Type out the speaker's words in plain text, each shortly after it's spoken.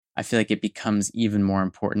I feel like it becomes even more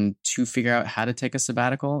important to figure out how to take a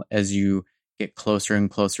sabbatical as you get closer and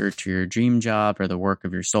closer to your dream job or the work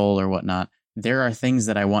of your soul or whatnot. There are things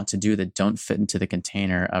that I want to do that don't fit into the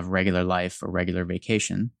container of regular life or regular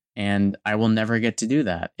vacation. And I will never get to do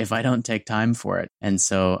that if I don't take time for it. And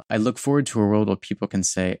so I look forward to a world where people can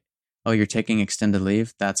say, oh, you're taking extended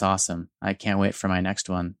leave? That's awesome. I can't wait for my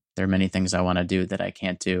next one. There are many things I want to do that I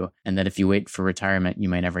can't do. And that if you wait for retirement, you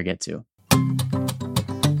may never get to.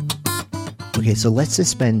 Okay, so let's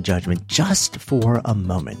suspend judgment just for a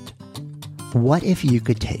moment. What if you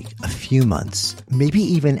could take a few months, maybe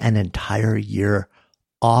even an entire year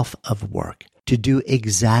off of work to do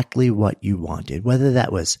exactly what you wanted, whether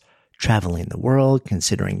that was traveling the world,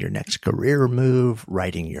 considering your next career move,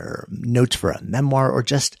 writing your notes for a memoir, or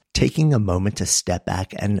just taking a moment to step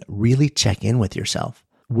back and really check in with yourself?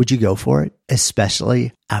 Would you go for it,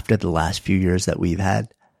 especially after the last few years that we've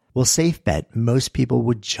had? Well, safe bet, most people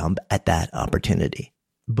would jump at that opportunity.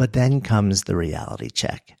 But then comes the reality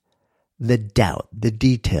check. The doubt, the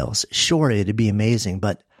details. Sure, it'd be amazing,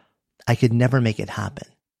 but I could never make it happen.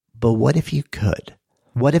 But what if you could?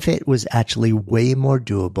 What if it was actually way more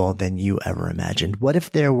doable than you ever imagined? What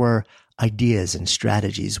if there were ideas and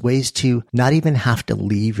strategies, ways to not even have to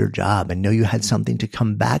leave your job and know you had something to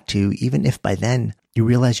come back to, even if by then you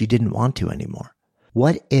realized you didn't want to anymore?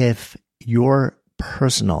 What if your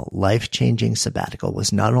personal life-changing sabbatical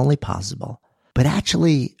was not only possible, but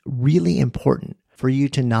actually really important for you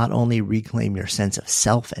to not only reclaim your sense of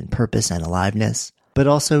self and purpose and aliveness, but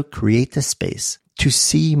also create the space to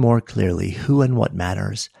see more clearly who and what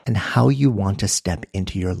matters and how you want to step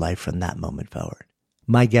into your life from that moment forward?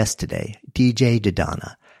 My guest today, DJ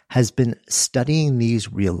Dodonna, has been studying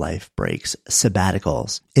these real-life breaks,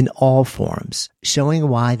 sabbaticals, in all forms, showing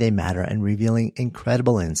why they matter and revealing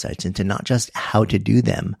incredible insights into not just how to do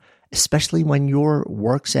them, especially when your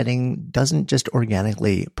work setting doesn't just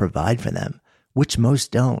organically provide for them, which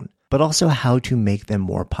most don't, but also how to make them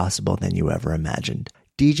more possible than you ever imagined.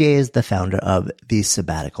 DJ is the founder of The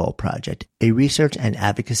Sabbatical Project, a research and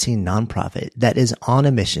advocacy nonprofit that is on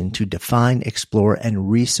a mission to define, explore,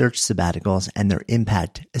 and research sabbaticals and their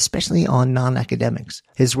impact, especially on non-academics.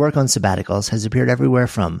 His work on sabbaticals has appeared everywhere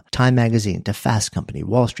from Time Magazine to Fast Company,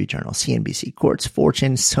 Wall Street Journal, CNBC, Quartz,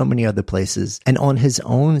 Fortune, so many other places. And on his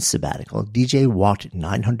own sabbatical, DJ walked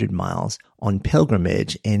 900 miles on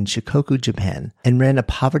pilgrimage in Shikoku, Japan, and ran a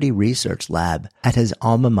poverty research lab at his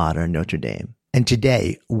alma mater, Notre Dame. And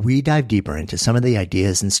today, we dive deeper into some of the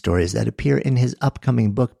ideas and stories that appear in his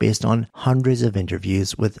upcoming book based on hundreds of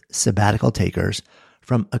interviews with sabbatical takers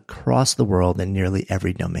from across the world in nearly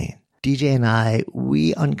every domain. DJ and I,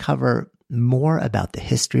 we uncover more about the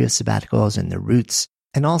history of sabbaticals and their roots,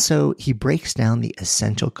 and also he breaks down the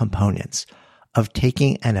essential components of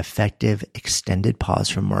taking an effective extended pause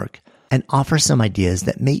from work and offers some ideas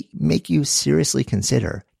that may make you seriously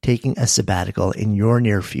consider taking a sabbatical in your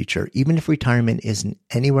near future, even if retirement isn't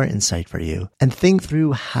anywhere in sight for you, and think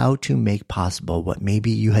through how to make possible what maybe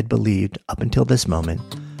you had believed up until this moment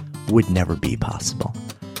would never be possible.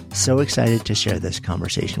 So excited to share this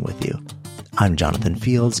conversation with you. I'm Jonathan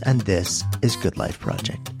Fields, and this is Good Life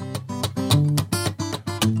Project.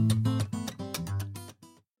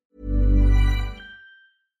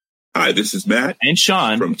 Hi, this is Matt and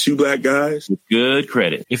Sean from Two Black Guys with Good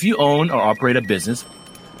Credit. If you own or operate a business,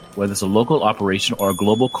 whether it's a local operation or a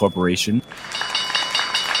global corporation,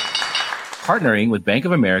 partnering with Bank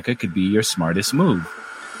of America could be your smartest move.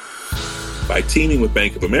 By teaming with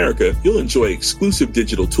Bank of America, you'll enjoy exclusive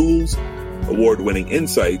digital tools, award-winning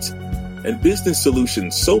insights, and business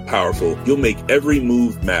solutions so powerful you'll make every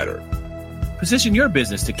move matter. Position your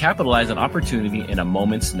business to capitalize on opportunity in a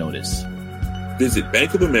moment's notice. Visit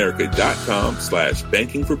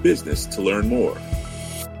bankofamerica.com/banking for business to learn more.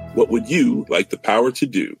 What would you like the power to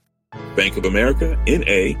do? Bank of America,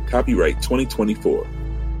 N.A., copyright 2024.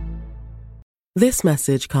 This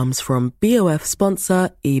message comes from BOF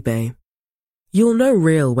sponsor eBay. You'll know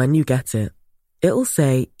real when you get it. It'll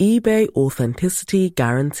say eBay Authenticity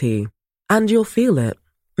Guarantee. And you'll feel it.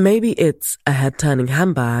 Maybe it's a head-turning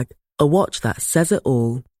handbag, a watch that says it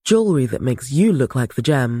all, jewelry that makes you look like the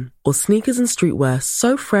gem, or sneakers and streetwear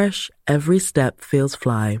so fresh every step feels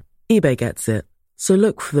fly. eBay gets it. So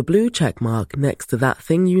look for the blue check mark next to that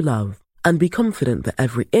thing you love and be confident that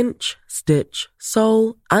every inch, stitch,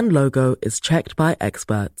 sole, and logo is checked by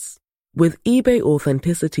experts. With eBay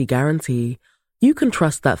Authenticity Guarantee, you can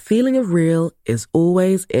trust that feeling of real is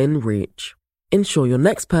always in reach. Ensure your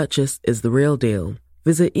next purchase is the real deal.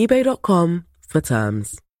 Visit ebay.com for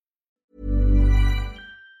terms.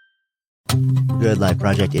 Good Life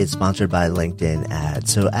Project is sponsored by LinkedIn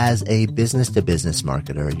Ads. So as a business-to-business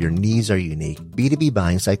marketer, your needs are unique. B2B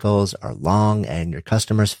buying cycles are long and your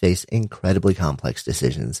customers face incredibly complex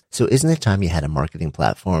decisions. So isn't it time you had a marketing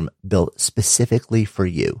platform built specifically for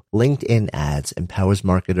you? LinkedIn Ads empowers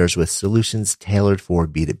marketers with solutions tailored for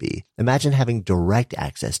B2B. Imagine having direct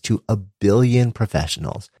access to 1 billion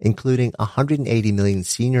professionals, including 180 million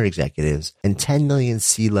senior executives and 10 million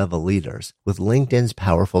C-level leaders. With LinkedIn's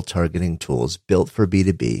powerful targeting tools built for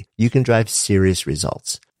B2B, you can drive serious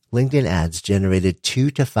results. LinkedIn Ads generated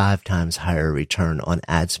 2 to 5 times higher return on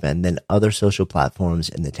ad spend than other social platforms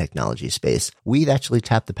in the technology space. We've actually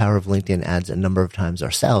tapped the power of LinkedIn Ads a number of times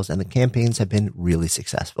ourselves, and the campaigns have been really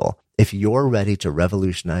successful. If you're ready to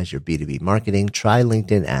revolutionize your B2B marketing, try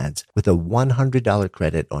LinkedIn Ads with a $100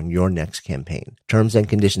 credit on your next campaign. Terms and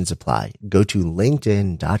conditions apply. Go to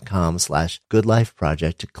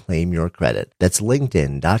linkedin.com/goodlifeproject to claim your credit. That's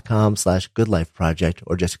linkedin.com/goodlifeproject,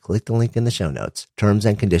 or just click the link in the show notes. Terms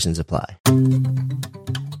and conditions apply. And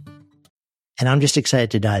I'm just excited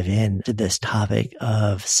to dive into this topic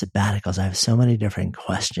of sabbaticals. I have so many different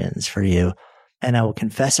questions for you. And I will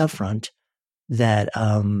confess up front that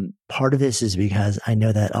part of this is because I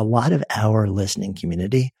know that a lot of our listening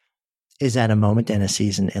community is at a moment and a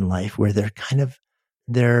season in life where they're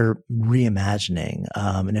reimagining.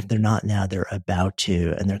 And if they're not now, they're about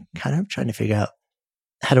to, and they're kind of trying to figure out,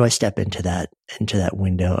 how do I step into that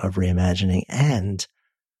window of reimagining? And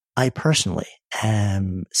I personally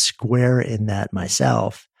am square in that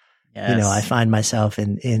myself. Yes. You know, I find myself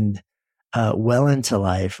well into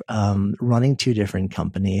life, running 2 different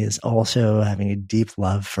companies, also having a deep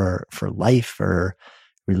love for life, for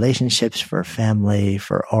relationships, for family,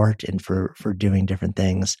 for art, and for doing different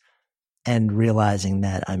things, and realizing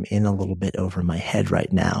that I'm in a little bit over my head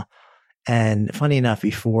right now. And funny enough,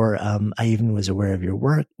 before I even was aware of your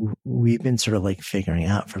work, we've been sort of like figuring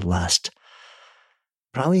out for the last,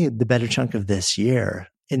 probably the better chunk of this year.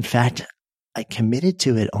 In fact, I committed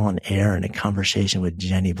to it on air in a conversation with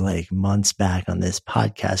Jenny Blake months back on this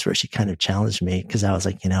podcast, where she kind of challenged me because I was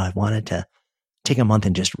like, I wanted to take a month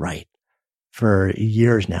and just write for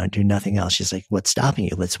years now and do nothing else. She's like, what's stopping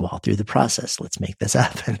you? Let's walk through the process. Let's make this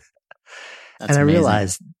happen. That's and I amazing.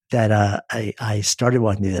 realized that I started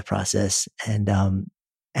walking through the process, and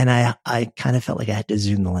I kind of felt like I had to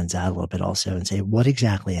zoom the lens out a little bit also and say, what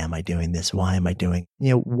exactly am I doing this? Why am I doing,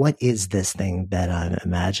 what is this thing that I'm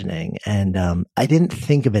imagining? And I didn't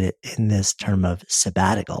think of it in this term of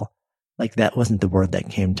sabbatical. Like, that wasn't the word that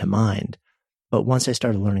came to mind. But once I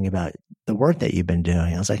started learning about the work that you've been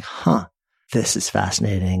doing, I was like, this is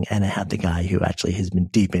fascinating. And I have the guy who actually has been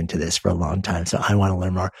deep into this for a long time. So I want to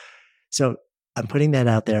learn more. So I'm putting that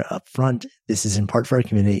out there up front. This is in part for our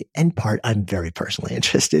community, and part I'm very personally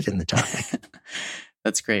interested in the topic.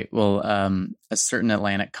 That's great. Well, a certain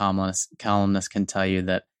Atlantic columnist can tell you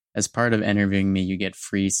that as part of interviewing me, you get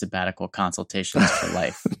free sabbatical consultations for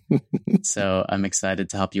life. So I'm excited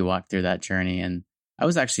to help you walk through that journey. And I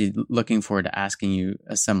was actually looking forward to asking you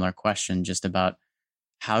a similar question just about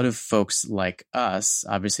how do folks like us,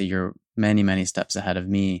 obviously you're many, many steps ahead of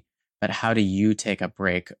me, but how do you take a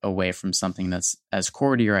break away from something that's as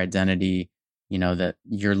core to your identity, that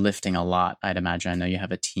you're lifting a lot, I'd imagine. I know you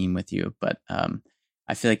have a team with you, but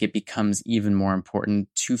I feel like it becomes even more important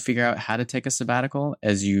to figure out how to take a sabbatical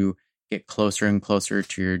as you get closer and closer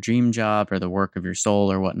to your dream job or the work of your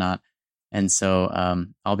soul or whatnot. And so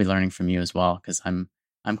I'll be learning from you as well, because I'm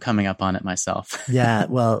coming up on it myself. Yeah.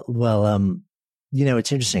 Well,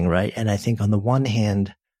 it's interesting, right? And I think on the one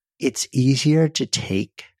hand, it's easier to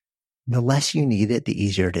take. The less you need it, the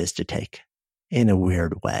easier it is to take, in a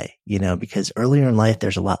weird way, because earlier in life,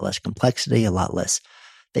 there's a lot less complexity, a lot less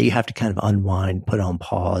that you have to kind of unwind, put on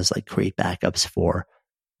pause, like create backups for.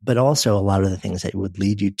 But also a lot of the things that would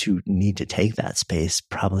lead you to need to take that space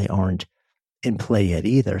probably aren't in play yet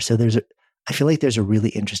either. So I feel like there's a really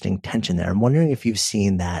interesting tension there. I'm wondering if you've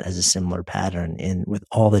seen that as a similar pattern with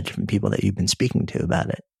all the different people that you've been speaking to about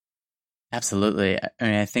it. Absolutely. I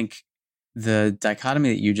mean, I think the dichotomy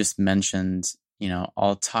that you just mentioned,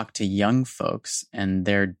 I'll talk to young folks and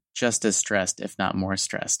they're just as stressed, if not more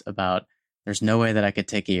stressed, about there's no way that I could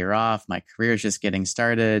take a year off. My career is just getting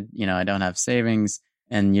started. I don't have savings.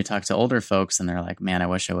 And you talk to older folks and they're like, man, I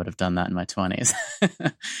wish I would have done that in my 20s.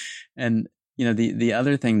 And, the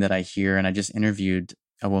other thing that I hear, and I just interviewed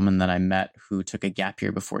a woman that I met who took a gap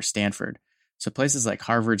year before Stanford. So places like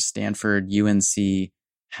Harvard, Stanford, UNC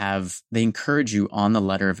they encourage you on the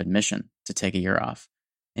letter of admission to take a year off.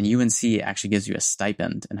 And UNC actually gives you a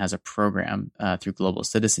stipend and has a program through Global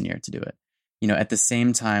Citizen Year to do it. At the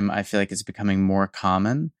same time, I feel like it's becoming more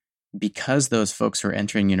common because those folks who are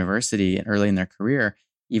entering university early in their career,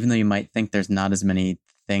 even though you might think there's not as many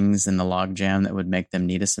things in the logjam that would make them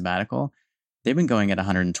need a sabbatical, they've been going at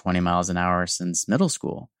 120 miles an hour since middle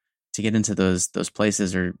school to get into those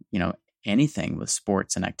places, or, anything with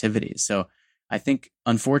sports and activities. So I think,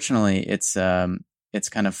 unfortunately, it's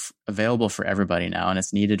kind of available for everybody now, and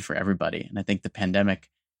it's needed for everybody. And I think the pandemic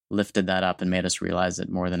lifted that up and made us realize it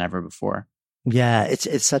more than ever before. Yeah,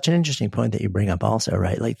 it's such an interesting point that you bring up also,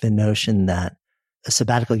 right? Like the notion that a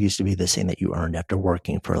sabbatical used to be this thing that you earned after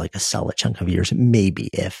working for like a solid chunk of years,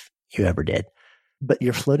 maybe if you ever did. But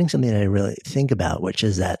you're floating something that I really think about, which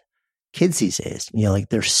is that kids these days, like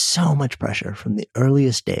there's so much pressure from the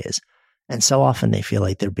earliest days. And so often they feel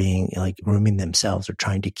like they're being like grooming themselves or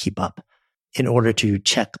trying to keep up in order to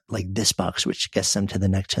check like this box, which gets them to the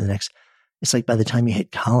next. It's like by the time you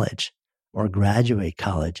hit college or graduate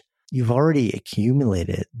college, you've already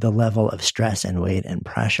accumulated the level of stress and weight and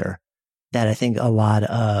pressure that I think a lot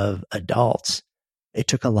of adults, it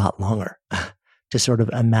took a lot longer to sort of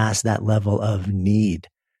amass that level of need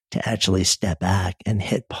to actually step back and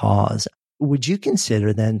hit pause. Would you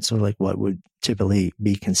consider then sort of like what would typically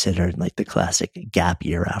be considered like the classic gap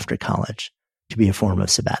year after college to be a form of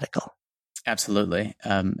sabbatical? Absolutely.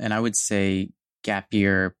 And I would say gap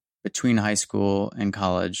year between high school and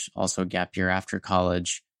college, also gap year after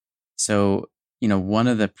college. So, one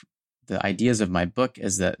of the ideas of my book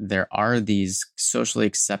is that there are these socially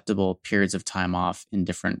acceptable periods of time off in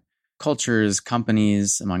different cultures,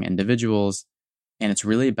 companies, among individuals. And it's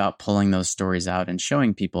really about pulling those stories out and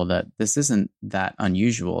showing people that this isn't that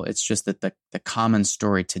unusual. It's just that the common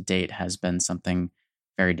story to date has been something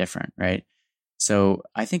very different, right? So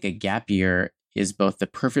I think a gap year is both the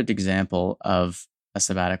perfect example of a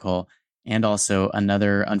sabbatical and also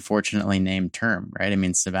another unfortunately named term, right? I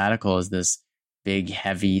mean, sabbatical is this big,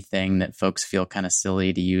 heavy thing that folks feel kind of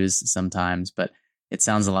silly to use sometimes, but it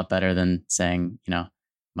sounds a lot better than saying,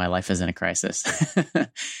 my life is in a crisis.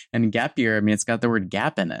 And gap year, I mean, it's got the word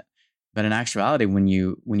gap in it. But in actuality, when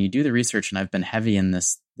you do the research, and I've been heavy in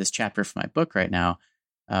this chapter for my book right now,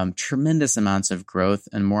 tremendous amounts of growth,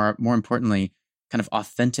 and more importantly, kind of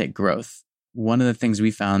authentic growth. One of the things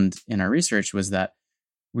we found in our research was that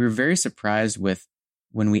we were very surprised with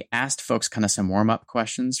when we asked folks kind of some warm-up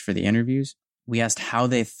questions for the interviews. We asked how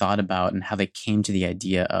they thought about and how they came to the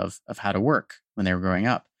idea of how to work when they were growing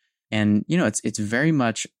up. And, it's very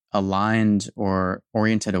much aligned or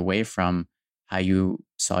oriented away from how you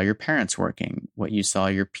saw your parents working, what you saw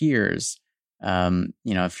your peers.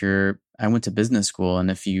 I went to business school, and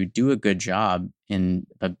if you do a good job in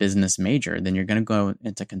a business major, then you're going to go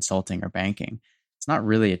into consulting or banking. It's not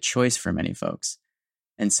really a choice for many folks.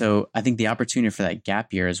 And so I think the opportunity for that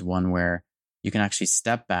gap year is one where you can actually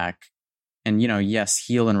step back and, yes,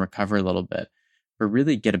 heal and recover a little bit, but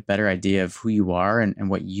really get a better idea of who you are and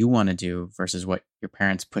what you want to do versus what your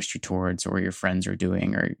parents pushed you towards or your friends are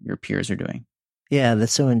doing or your peers are doing. Yeah,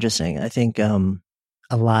 that's so interesting. I think a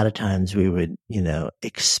lot of times we would,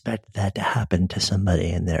 expect that to happen to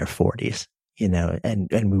somebody in their 40s,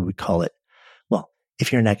 and we would call it, well,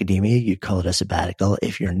 if you're in academia, you'd call it a sabbatical.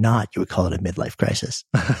 If you're not, you would call it a midlife crisis.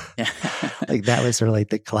 Like that was sort of like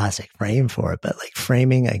the classic frame for it. But like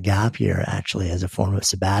framing a gap year actually as a form of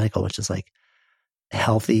sabbatical, which is like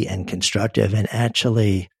healthy and constructive and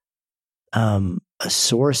actually a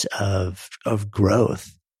source of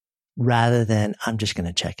growth rather than I'm just going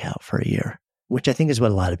to check out for a year, which I think is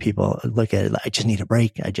what a lot of people look at. I just need a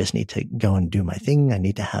break. I just need to go and do my thing. I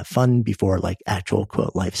need to have fun before like actual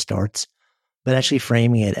quote life starts. But actually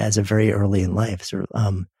framing it as a very early in life sort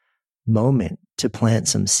of moment to plant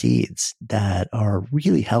some seeds that are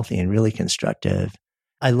really healthy and really constructive.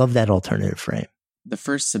 I love that alternative frame. The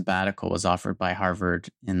first sabbatical was offered by Harvard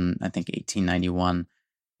in, I think, 1891.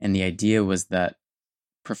 And the idea was that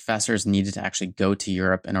professors needed to actually go to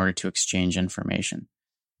Europe in order to exchange information.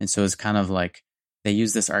 And so it's kind of like they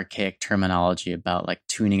use this archaic terminology about like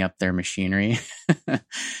tuning up their machinery,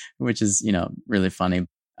 which is, really funny.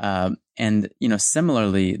 And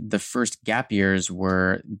similarly, the first gap years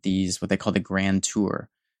were these, what they call the Grand Tour.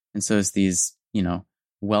 And so it's these,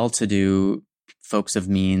 well-to-do folks of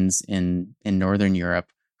means in Northern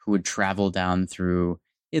Europe who would travel down through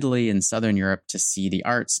Italy and Southern Europe to see the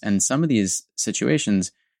arts. And some of these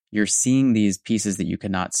situations, you're seeing these pieces that you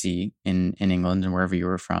could not see in England and wherever you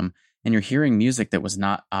were from. And you're hearing music that was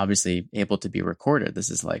not obviously able to be recorded. This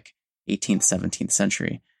is like 18th, 17th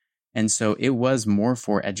century. And so it was more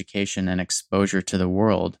for education and exposure to the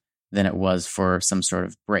world than it was for some sort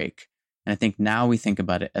of break. And I think now we think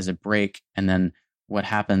about it as a break. And then what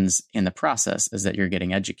happens in the process is that you're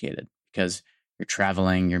getting educated because you're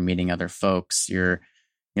traveling, you're meeting other folks, you're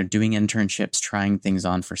doing internships, trying things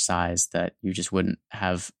on for size that you just wouldn't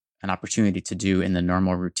have an opportunity to do in the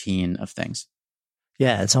normal routine of things.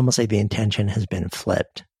 Yeah, it's almost like the intention has been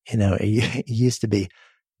flipped. It used to be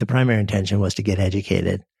the primary intention was to get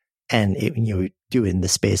educated and do it in the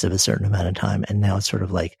space of a certain amount of time. And now it's sort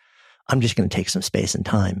of like, I'm just going to take some space and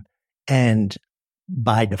time. And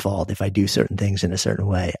by default, if I do certain things in a certain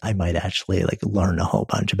way, I might actually learn a whole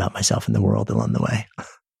bunch about myself and the world along the way.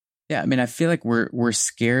 Yeah, I mean, I feel like we're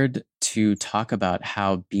scared to talk about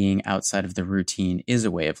how being outside of the routine is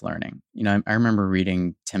a way of learning. I remember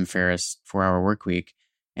reading Tim Ferriss' 4-Hour Workweek,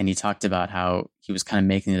 and he talked about how he was kind of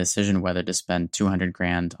making the decision whether to spend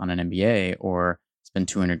 $200,000 on an MBA or spend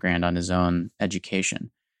 $200,000 on his own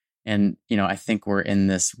education. And, I think we're in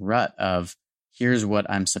this rut of here's what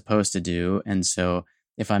I'm supposed to do. And so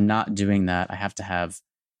if I'm not doing that, I have to have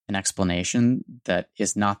an explanation that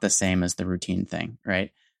is not the same as the routine thing,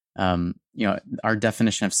 right? Our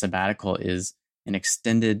definition of sabbatical is an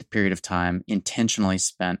extended period of time intentionally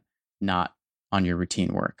spent not on your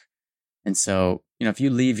routine work. And so, if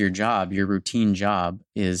you leave your job, your routine job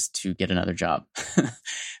is to get another job.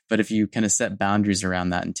 But if you kind of set boundaries around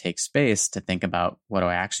that and take space to think about what do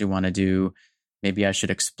I actually want to do, maybe I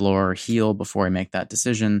should explore, heal before I make that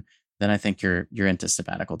decision, then I think you're into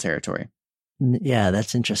sabbatical territory. Yeah,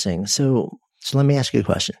 that's interesting. So let me ask you a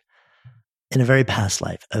question. In a very past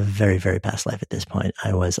life, a very, very past life at this point,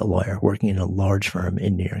 I was a lawyer working in a large firm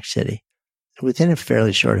in New York City. Within a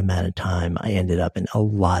fairly short amount of time, I ended up in a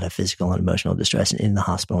lot of physical and emotional distress and in the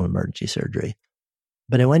hospital emergency surgery.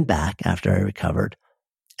 But I went back after I recovered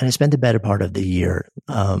and I spent the better part of the year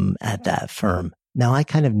at that firm. Now, I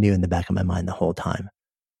kind of knew in the back of my mind the whole time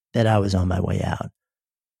that I was on my way out.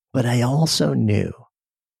 But I also knew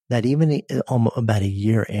that even about a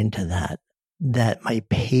year into that my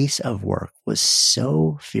pace of work was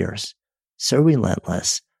so fierce, so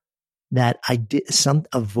relentless, that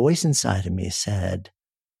a voice inside of me said,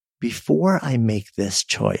 before I make this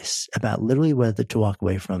choice about literally whether to walk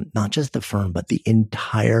away from not just the firm, but the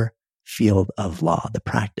entire field of law, the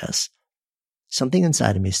practice, something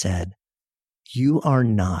inside of me said, you are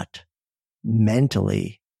not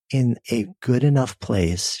mentally in a good enough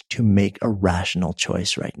place to make a rational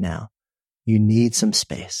choice right now. You need some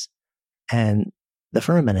space. And the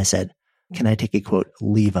firm, and I said, can I take a quote,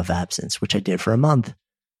 leave of absence, which I did for a month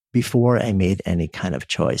before I made any kind of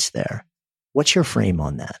choice there. What's your frame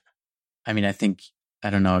on that? I mean, I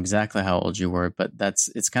don't know exactly how old you were, but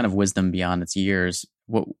it's kind of wisdom beyond its years.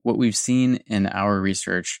 What we've seen in our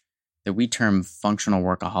research that we term functional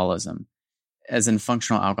workaholism, as in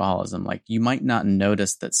functional alcoholism, like you might not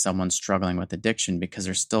notice that someone's struggling with addiction because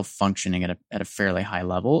they're still functioning at a fairly high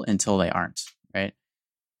level until they aren't, right?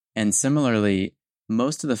 And similarly,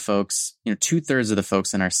 most of the folks, 2/3 of the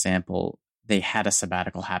folks in our sample, they had a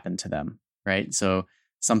sabbatical happen to them, right? So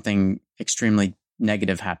something extremely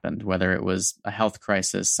negative happened, whether it was a health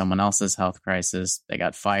crisis, someone else's health crisis, they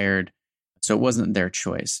got fired. So it wasn't their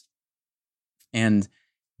choice. And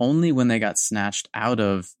only when they got snatched out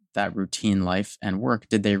of that routine life and work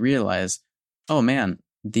did they realize, oh man,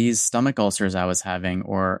 these stomach ulcers I was having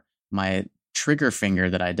or my trigger finger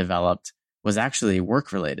that I developed was actually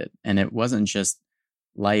work related. And it wasn't just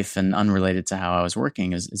life and unrelated to how I was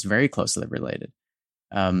working. Is very closely related.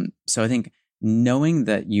 So I think knowing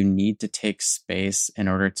that you need to take space in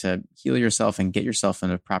order to heal yourself and get yourself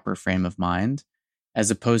in a proper frame of mind,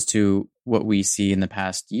 as opposed to what we see in the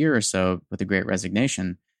past year or so with the Great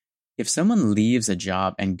Resignation. If someone leaves a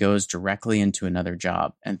job and goes directly into another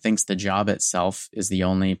job and thinks the job itself is the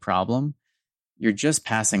only problem, you're just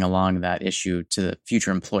passing along that issue to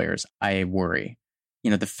future employers. I worry.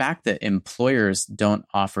 The fact that employers don't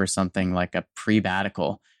offer something like a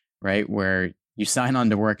pre-batical, right, where you sign on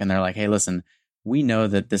to work and they're like, hey, listen, we know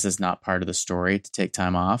that this is not part of the story to take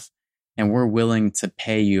time off, and we're willing to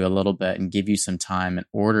pay you a little bit and give you some time in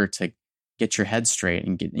order to get your head straight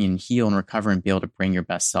and heal and recover and be able to bring your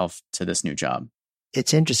best self to this new job.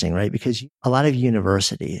 It's interesting, right? Because a lot of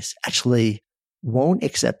universities actually won't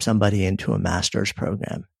accept somebody into a master's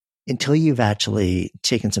program until you've actually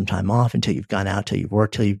taken some time off, until you've gone out, till you've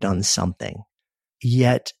worked, till you've done something.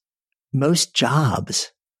 Yet most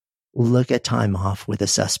jobs look at time off with a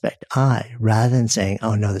suspect eye rather than saying,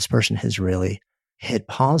 oh no, this person has really hit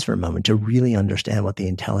pause for a moment to really understand what the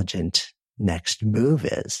intelligent next move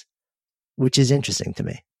is, which is interesting to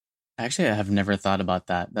me. Actually, I have never thought about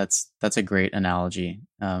that. That's a great analogy.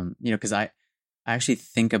 Because I actually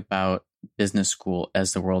think about business school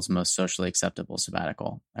as the world's most socially acceptable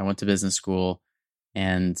sabbatical. I went to business school,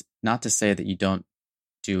 and not to say that you don't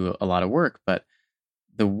do a lot of work, but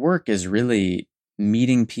the work is really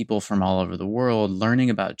meeting people from all over the world, learning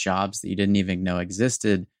about jobs that you didn't even know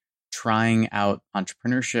existed, trying out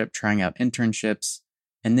entrepreneurship, trying out internships.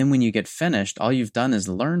 And then when you get finished, all you've done is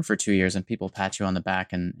learn for 2 years and people pat you on the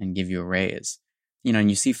back and give you a raise. And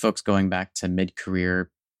you see folks going back to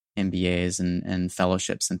mid-career MBAs and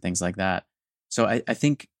fellowships and things like that. So I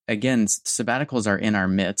think, again, sabbaticals are in our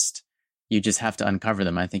midst. You just have to uncover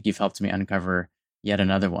them. I think you've helped me uncover yet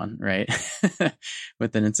another one, right?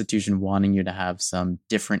 With an institution wanting you to have some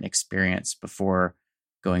different experience before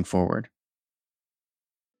going forward.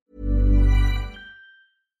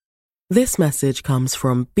 This message comes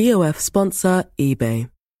from BOF sponsor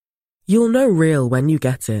eBay. You'll know real when you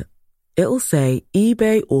get it. It'll say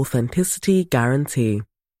eBay Authenticity Guarantee.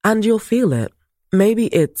 And you'll feel it. Maybe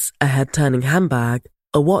it's a head-turning handbag,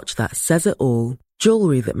 a watch that says it all,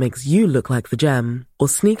 jewelry that makes you look like the gem, or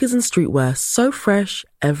sneakers and streetwear so fresh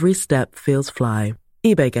every step feels fly.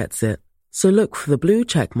 eBay gets it. So look for the blue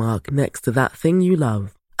check mark next to that thing you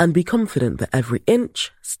love. And be confident that every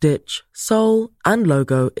inch, stitch, sole, and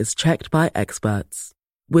logo is checked by experts.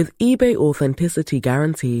 With eBay Authenticity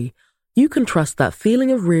Guarantee, you can trust that feeling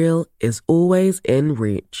of real is always in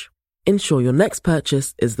reach. Ensure your next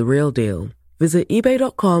purchase is the real deal. Visit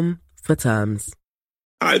ebay.com for terms.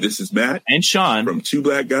 Hi, this is Matt And Sean from Two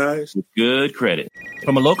Black Guys with good credit.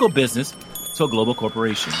 From a local business to a global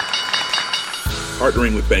corporation.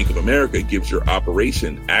 Partnering with Bank of America gives your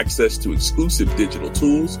operation access to exclusive digital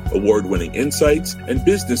tools, award-winning insights, and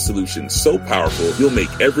business solutions so powerful you'll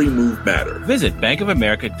make every move matter. Visit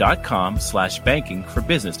bankofamerica.com/banking for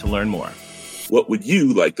business to learn more. What would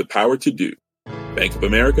you like the power to do? Bank of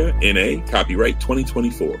America, N.A., copyright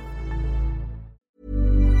 2024.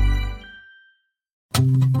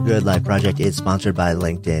 Good Life Project is sponsored by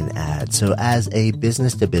LinkedIn Ads. So as a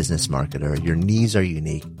business-to-business marketer, your needs are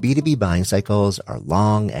unique. B2B buying cycles are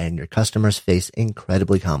long and your customers face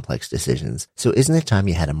incredibly complex decisions. So isn't it time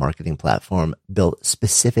you had a marketing platform built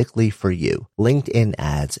specifically for you? LinkedIn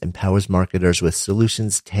Ads empowers marketers with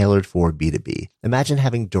solutions tailored for B2B. Imagine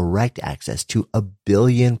having direct access to 1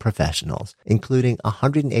 billion professionals, including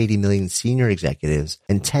 180 million senior executives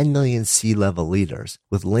and 10 million C-level leaders.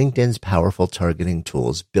 With LinkedIn's powerful targeting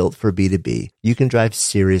tools built for B2B, you can drive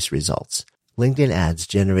serious results. LinkedIn Ads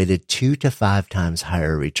generated 2 to 5 times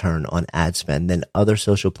higher return on ad spend than other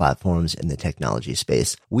social platforms in the technology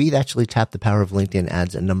space. We've actually tapped the power of LinkedIn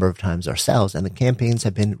Ads a number of times ourselves, and the campaigns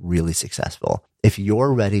have been really successful. If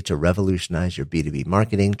you're ready to revolutionize your B2B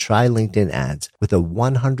marketing, try LinkedIn Ads with a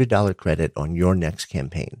 $100 credit on your next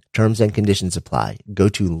campaign. Terms and conditions apply. Go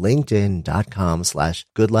to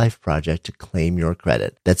linkedin.com/goodlifeproject to claim your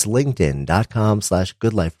credit. That's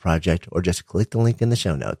linkedin.com/goodlifeproject, or just click the link in the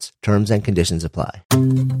show notes. Terms and conditions apply.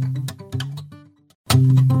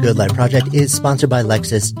 Good Life Project is sponsored by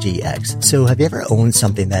Lexus GX. So have you ever owned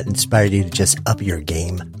something that inspired you to just up your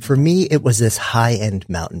game? For me, it was this high-end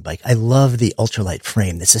mountain bike. I love the ultralight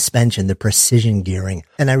frame, the suspension, the precision gearing,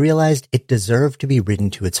 and I realized it deserved to be ridden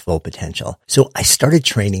to its full potential. So I started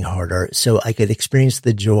training harder so I could experience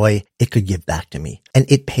the joy it could give back to me. And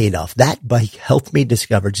it paid off. That bike helped me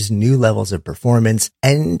discover just new levels of performance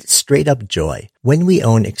and straight up joy. When we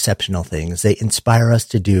own exceptional things, they inspire us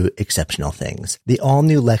to do exceptional things. The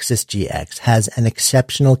all-new Lexus GX has an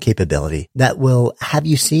exceptional capability that will have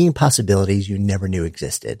you seeing possibilities you never knew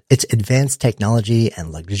existed. Its advanced technology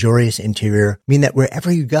and luxurious interior mean that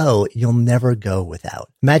wherever you go, you'll never go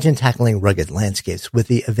without. Imagine tackling rugged landscapes with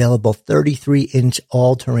the available 33-inch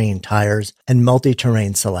all-terrain tires and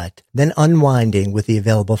multi-terrain select, then unwinding with the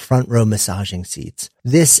available front-row massaging seats.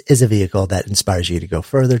 This is a vehicle that inspires you to go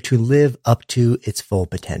further, to live up to its full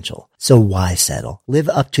potential. So why settle? Live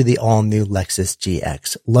up to the all-new Lexus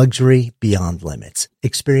GX. Luxury beyond limits.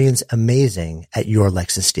 Experience amazing at your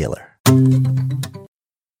Lexus dealer.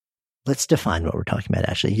 Let's define what we're talking about,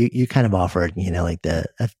 Ashley. You kind of offered, like a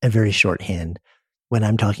very shorthand. When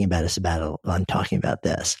I'm talking about a sabbatical, I'm talking about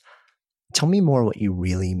this. Tell me more what you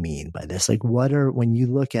really mean by this. Like when you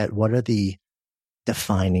look at what are the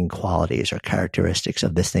defining qualities or characteristics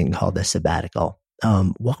of this thing called the sabbatical?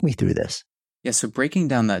 Walk me through this. Yeah, so breaking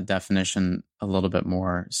down that definition a little bit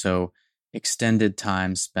more. So extended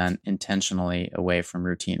time spent intentionally away from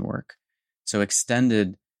routine work. So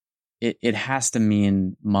extended, it has to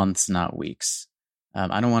mean months, not weeks.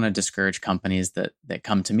 I don't want to discourage companies that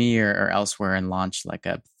come to me or elsewhere and launch like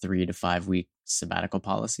a 3 to 5 week sabbatical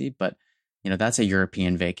policy. But, that's a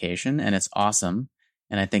European vacation and it's awesome.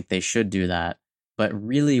 And I think they should do that. But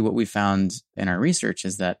really what we found in our research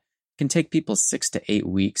is that it can take people 6 to 8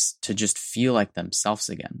 weeks to just feel like themselves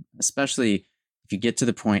again, especially if you get to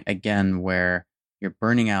the point again where you're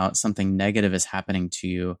burning out, something negative is happening to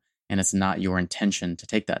you, and it's not your intention to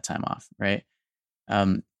take that time off, right?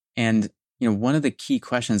 And one of the key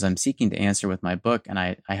questions I'm seeking to answer with my book, and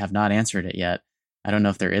I have not answered it yet, I don't know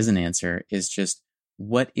if there is an answer, is just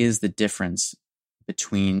what is the difference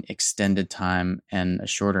between extended time and a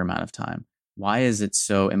shorter amount of time? Why is it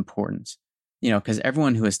so important? Because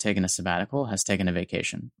everyone who has taken a sabbatical has taken a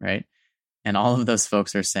vacation, right? And all of those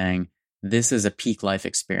folks are saying, this is a peak life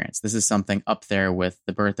experience. This is something up there with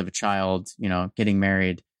the birth of a child, getting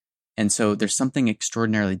married. And so there's something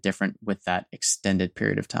extraordinarily different with that extended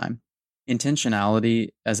period of time. Intentionality,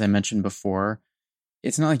 as I mentioned before,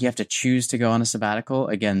 it's not like you have to choose to go on a sabbatical.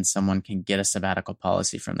 Again, someone can get a sabbatical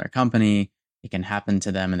policy from their company. It can happen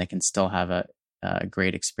to them and they can still have a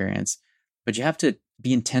great experience. But you have to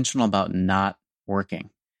be intentional about not working,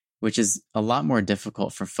 which is a lot more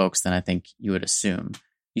difficult for folks than I think you would assume.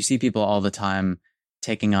 You see people all the time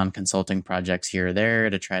taking on consulting projects here or there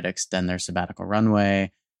to try to extend their sabbatical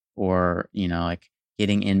runway, or, like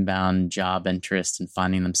getting inbound job interest and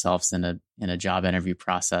finding themselves in a job interview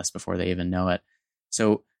process before they even know it.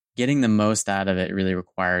 So getting the most out of it really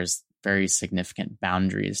requires very significant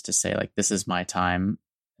boundaries to say, like, this is my time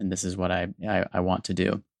and this is what I want to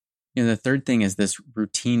do. The third thing is this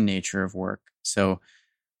routine nature of work. So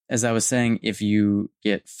as I was saying, if you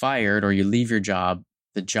get fired or you leave your job,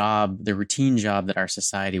 the routine job that our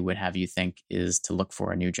society would have you think is to look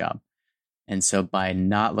for a new job. And so by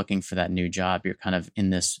not looking for that new job, you're kind of in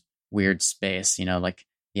this weird space, like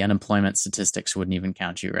the unemployment statistics wouldn't even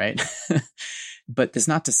count you, right? But that's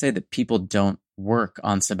not to say that people don't work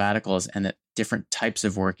on sabbaticals and that different types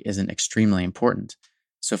of work isn't extremely important.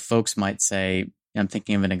 So folks might say, I'm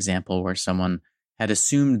thinking of an example where someone had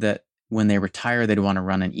assumed that when they retire, they'd want to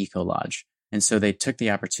run an eco lodge. And so they took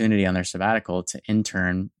the opportunity on their sabbatical to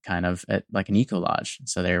intern kind of at like an eco lodge.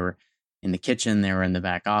 So they were in the kitchen, they were in the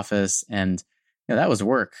back office, and that was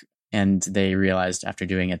work. And they realized after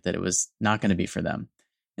doing it that it was not going to be for them.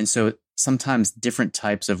 And so sometimes different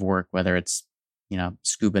types of work, whether it's,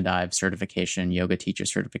 scuba dive certification, yoga teacher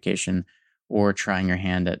certification, or trying your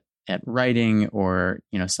hand at writing or,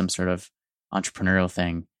 some sort of entrepreneurial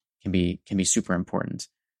thing can be super important.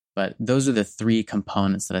 But those are the three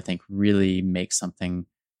components that I think really make something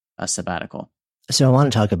a sabbatical. So I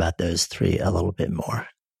want to talk about those three a little bit more.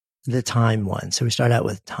 The time one. So we start out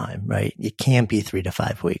with time, right? It can't be 3 to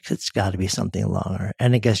 5 weeks. It's got to be something longer.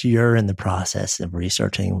 And I guess you're in the process of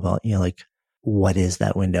researching, like, what is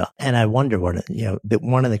that window? And I wonder one of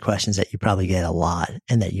the questions that you probably get a lot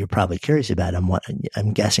and that you're probably curious about, and what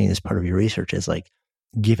I'm guessing is part of your research is, like,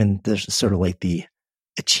 given there's sort of like the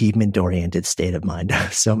achievement oriented state of mind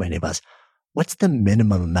of so many of us, what's the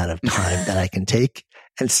minimum amount of time that I can take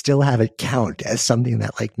and still have it count as something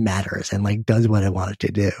that, like, matters and, like, does what I want it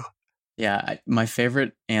to do? Yeah. My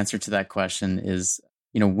favorite answer to that question is,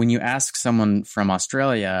 when you ask someone from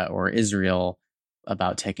Australia or Israel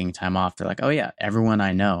about taking time off, they're like, oh yeah, everyone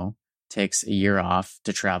I know takes a year off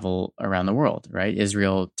to travel around the world, right?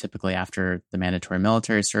 Israel, typically after the mandatory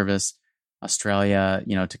military service, Australia,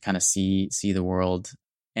 to kind of see the world.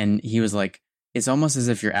 And he was like, it's almost as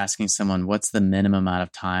if you're asking someone, what's the minimum amount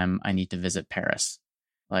of time I need to visit Paris?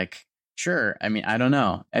 Like, sure. I mean, I don't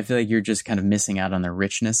know. I feel like you're just kind of missing out on the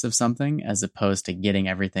richness of something as opposed to getting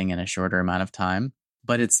everything in a shorter amount of time.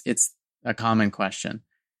 But it's a common question.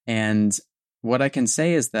 And what I can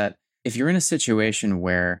say is that if you're in a situation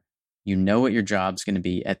where you know what your job's going to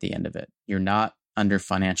be at the end of it, you're not under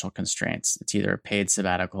financial constraints. It's either a paid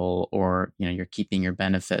sabbatical or, you're keeping your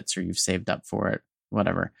benefits or you've saved up for it,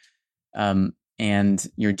 whatever. And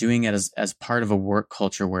you're doing it as part of a work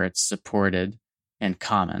culture where it's supported and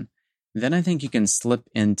common, then I think you can slip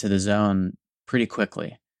into the zone pretty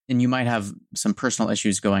quickly. And you might have some personal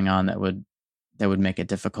issues going on that would make it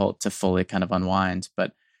difficult to fully kind of unwind.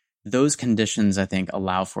 But those conditions, I think,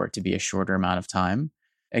 allow for it to be a shorter amount of time.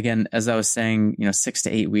 Again, as I was saying, 6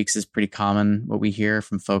 to 8 weeks is pretty common. What we hear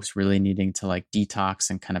from folks really needing to, like,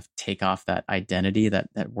 detox and kind of take off that identity, that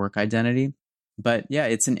work identity. But yeah,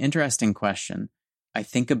 it's an interesting question. I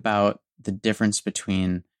think about the difference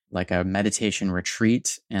between, like, a meditation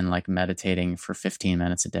retreat and, like, meditating for 15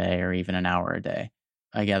 minutes a day or even an hour a day.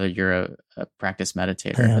 I gather you're a practice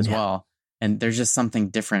meditator as well. And there's just something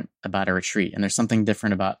different about a retreat. And there's something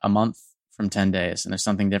different about a month from 10 days. And there's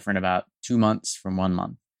something different about 2 months from 1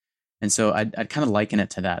 month. And so I'd kind of liken it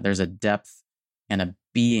to that. There's a depth and a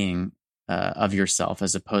being of yourself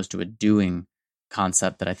as opposed to a doing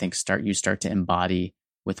concept that I think you start to embody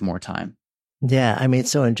with more time. Yeah. I mean,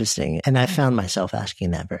 it's so interesting. And I found myself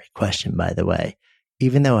asking that very question, by the way,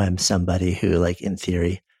 even though I'm somebody who, like, in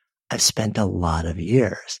theory, I've spent a lot of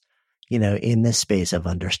years, in this space of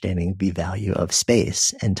understanding the value of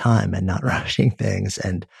space and time and not rushing things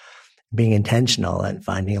and being intentional and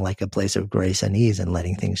finding like a place of grace and ease and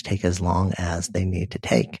letting things take as long as they need to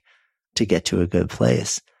take to get to a good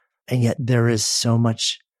place. And yet there is so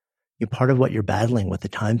much, part of what you're battling with the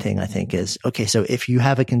time thing, I think is, okay, so if you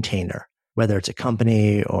have a container, whether it's a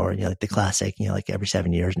company or, like the classic, like every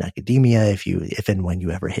 7 years in academia, if and when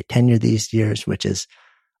you ever hit tenure these years, which is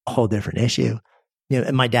a whole different issue.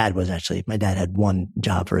 And my dad had one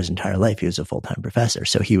job for his entire life. He was a full-time professor.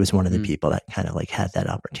 So he was one of the people that kind of like had that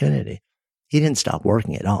opportunity. He didn't stop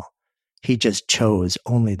working at all. He just chose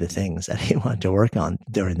only the things that he wanted to work on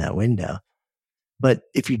during that window. But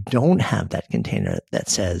if you don't have that container that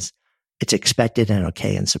says it's expected and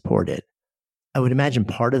okay and supported, I would imagine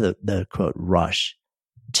part of the quote rush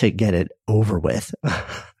to get it over with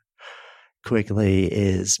quickly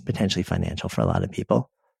is potentially financial for a lot of people.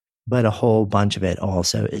 But a whole bunch of it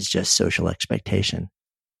also is just social expectation,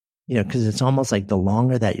 because it's almost like the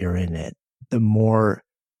longer that you're in it, the more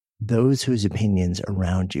those whose opinions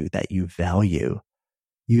around you that you value,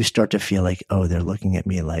 you start to feel like, oh, they're looking at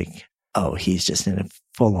me like, oh, he's just in a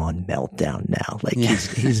full on meltdown now. Like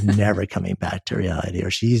he's never coming back to reality,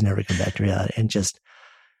 or she's never come back to reality. And just,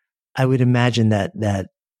 I would imagine that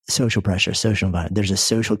social pressure, social environment, there's a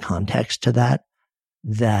social context to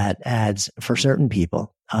that adds for certain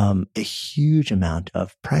people, a huge amount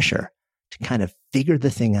of pressure to kind of figure the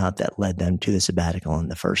thing out that led them to the sabbatical in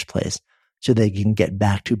the first place, so they can get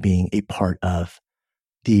back to being a part of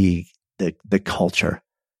the culture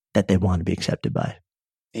that they want to be accepted by.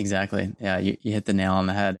 Exactly. Yeah, you hit the nail on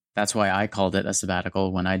the head. That's why I called it a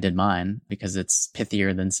sabbatical when I did mine, because it's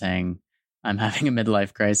pithier than saying I'm having a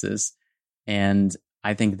midlife crisis. And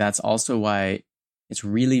I think that's also why it's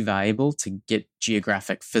really valuable to get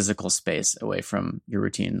geographic physical space away from your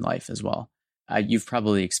routine life as well. You've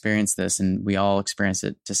probably experienced this, and we all experience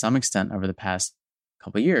it to some extent over the past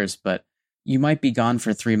couple of years, but you might be gone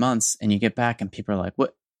for 3 months and you get back and people are like,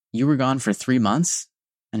 what, you were gone for 3 months?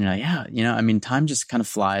 And you're like, yeah, time just kind of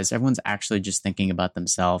flies. Everyone's actually just thinking about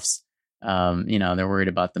themselves. They're worried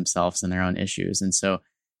about themselves and their own issues. And so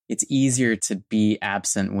it's easier to be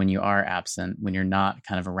absent when you are absent, when you're not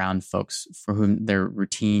kind of around folks for whom their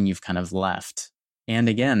routine you've kind of left. And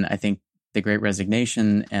again, I think the Great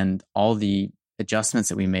Resignation and all the adjustments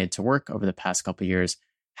that we made to work over the past couple of years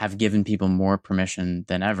have given people more permission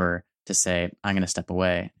than ever to say, I'm going to step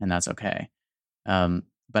away, and that's okay.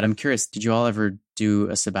 But I'm curious, did you all ever do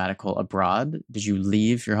a sabbatical abroad? Did you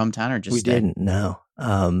leave your hometown or just stay? Didn't, no.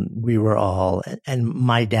 We were all, and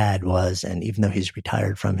my dad was, and even though he's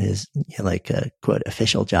retired from his quote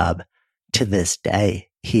official job, to this day,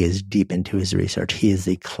 he is deep into his research. He is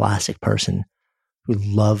the classic person who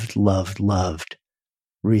loved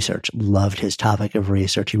research, loved his topic of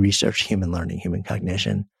research. He researched human learning, human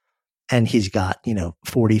cognition. And he's got,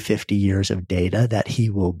 40, 50 years of data that he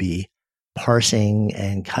will be parsing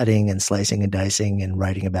and cutting and slicing and dicing and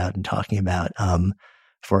writing about and talking about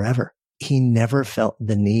forever. He never felt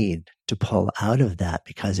the need to pull out of that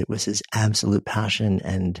because it was his absolute passion.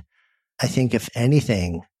 And I think if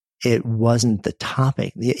anything, it wasn't the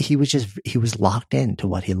topic. He was locked into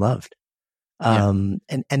what he loved. And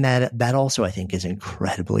that also I think is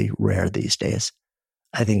incredibly rare these days.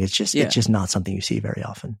 I think it's just not something you see very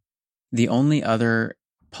often. The only other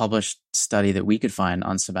published study that we could find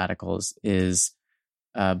on sabbaticals is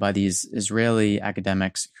by these Israeli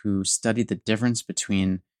academics who studied the difference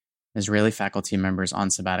between Israeli faculty members on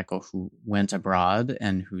sabbatical who went abroad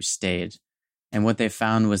and who stayed. And what they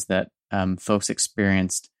found was that folks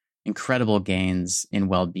experienced incredible gains in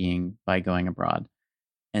well-being by going abroad.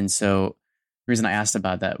 And so the reason I asked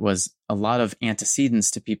about that was a lot of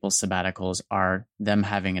antecedents to people's sabbaticals are them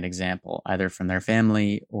having an example, either from their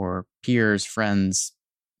family or peers, friends,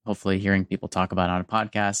 hopefully hearing people talk about it on a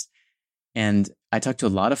podcast. And I talked to a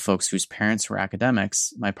lot of folks whose parents were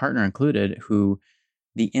academics, my partner included, who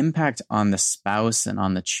the impact on the spouse and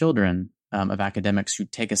on the children of academics who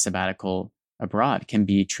take a sabbatical abroad can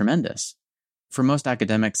be tremendous. For most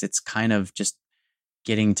academics, it's kind of just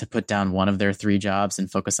getting to put down one of their 3 jobs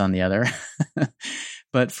and focus on the other.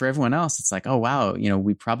 But for everyone else, it's like, oh, wow,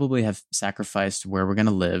 we probably have sacrificed where we're going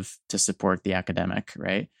to live to support the academic,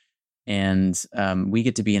 right? And we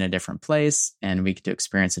get to be in a different place and we get to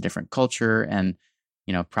experience a different culture. And,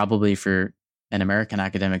 probably for an American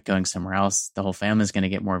academic going somewhere else, the whole family is going to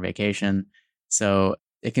get more vacation. So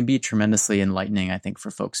it can be tremendously enlightening, I think, for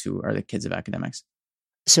folks who are the kids of academics.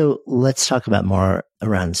 So let's talk about more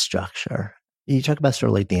around structure. You talk about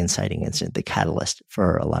sort of like the inciting incident, the catalyst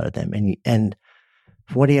for a lot of them. And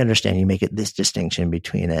what do you understand? You make it this distinction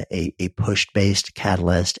between a push-based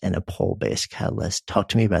catalyst and a pull-based catalyst. Talk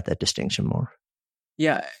to me about that distinction more.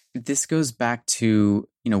 Yeah, this goes back to,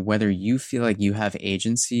 whether you feel like you have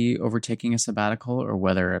agency over taking a sabbatical or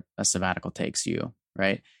whether a sabbatical takes you,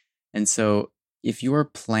 right? And so if you're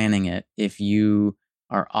planning it, if you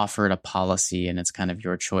are offered a policy and it's kind of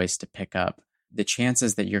your choice to pick up, the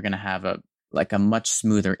chances that you're going to have a much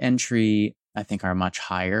smoother entry, I think, are much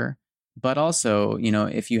higher. But also,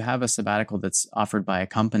 if you have a sabbatical that's offered by a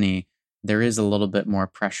company, there is a little bit more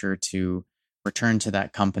pressure to return to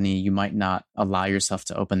that company. You might not allow yourself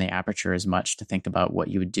to open the aperture as much to think about what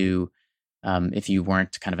you would do if you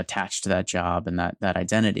weren't kind of attached to that job and that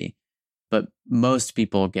identity. But most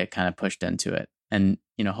people get kind of pushed into it. And,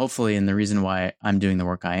 hopefully, and the reason why I'm doing the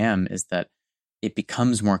work I am is that it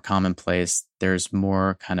becomes more commonplace. There's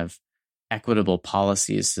more kind of equitable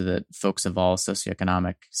policies so that folks of all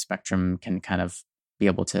socioeconomic spectrum can kind of be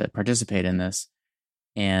able to participate in this.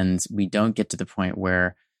 And we don't get to the point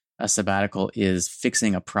where a sabbatical is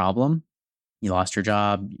fixing a problem. You lost your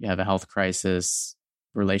job, you have a health crisis,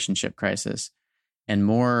 relationship crisis, and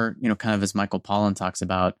more, kind of as Michael Pollan talks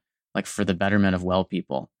about, like for the betterment of well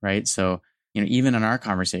people, right? So, even in our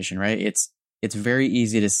conversation, right, it's very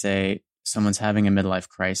easy to say someone's having a midlife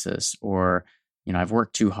crisis, or I've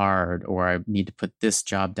worked too hard, or I need to put this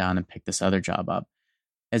job down and pick this other job up,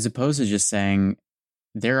 as opposed to just saying,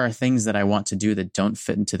 there are things that I want to do that don't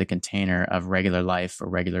fit into the container of regular life or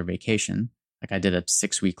regular vacation. Like I did a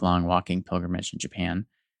 6-week-long walking pilgrimage in Japan,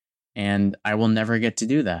 and I will never get to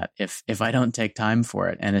do that if I don't take time for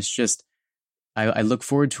it. And it's just, I look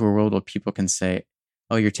forward to a world where people can say,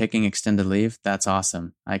 oh, you're taking extended leave? That's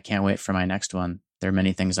awesome. I can't wait for my next one. There are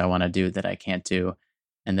many things I want to do that I can't do,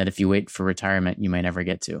 and that if you wait for retirement, you may never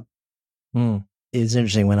get to. It's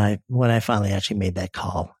interesting when I finally actually made that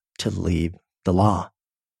call to leave the law.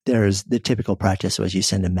 There's the typical practice was you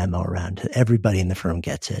send a memo around to everybody in the firm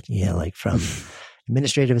gets it, like from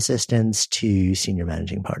administrative assistants to senior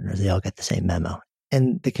managing partners, they all get the same memo.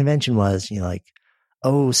 And the convention was,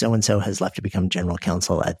 oh, so-and-so has left to become general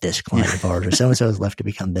counsel at this client of ours, or so-and-so has left to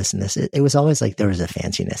become this and this. It was always like there was a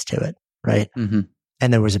fanciness to it, right? Mm-hmm.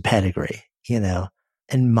 And there was a pedigree,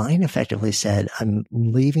 and mine effectively said, I'm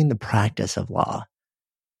leaving the practice of law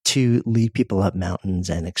to lead people up mountains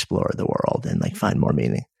and explore the world and find more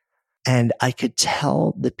meaning. And I could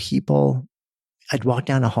tell the people, I'd walk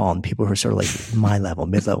down a hall and people who were sort of like my level,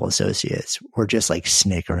 mid-level associates were just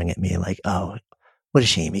snickering at me oh, what a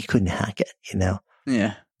shame. He couldn't hack it,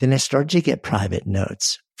 Yeah. Then I started to get private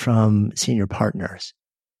notes from senior partners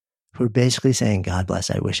who were basically saying, God bless,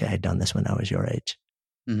 I wish I had done this when I was your age.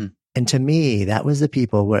 Mm-hmm. And to me, that was the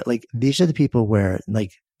people where these are the people where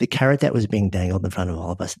the carrot that was being dangled in front of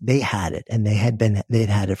all of us, they had it and they'd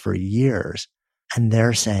had it for years. And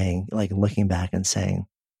they're saying, looking back and saying,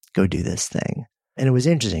 go do this thing. And it was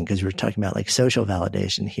interesting because we were talking about social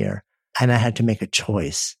validation here. And I had to make a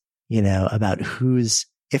choice, about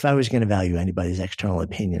if I was going to value anybody's external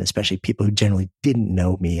opinion, especially people who generally didn't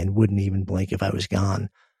know me and wouldn't even blink if I was gone,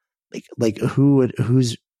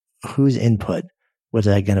 whose input was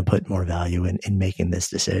I going to put more value in making this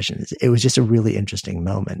decision? It was just a really interesting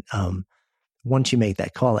moment. Once you make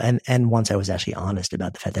that call and once I was actually honest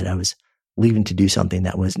about the fact that I was leaving to do something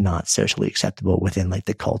that was not socially acceptable within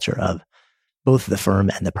the culture of both the firm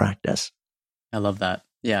and the practice. I love that.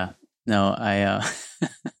 Yeah. No, I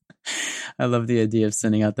love the idea of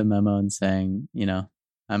sending out the memo and saying,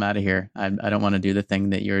 I'm out of here. I don't want to do the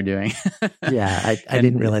thing that you're doing. Yeah. I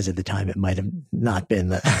didn't realize at the time it might have not been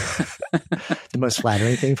the most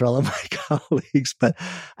flattering thing for all of my colleagues, but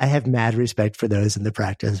I have mad respect for those in the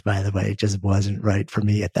practice, by the way. It just wasn't right for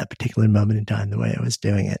me at that particular moment in time, the way I was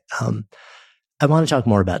doing it. I want to talk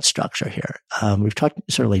more about structure here. We've talked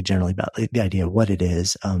sort of generally about the idea of what it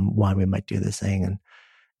is, why we might do this thing,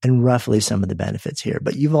 and roughly some of the benefits here.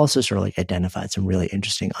 But you've also sort of identified some really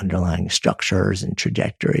interesting underlying structures and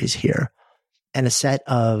trajectories here, and a set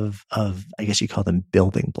of I guess you call them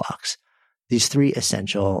building blocks. These 3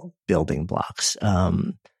 essential building blocks,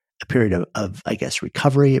 a period of, I guess,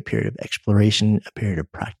 recovery, a period of exploration, a period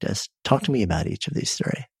of practice. Talk to me about each of these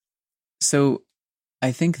 3. So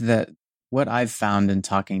I think that what I've found in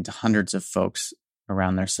talking to hundreds of folks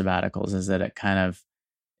around their sabbaticals is that it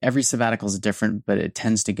every sabbatical is different, but it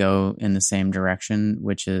tends to go in the same direction,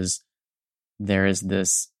 which is there is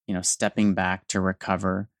this, stepping back to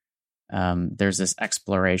recover. There's this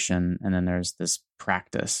exploration, and then there's this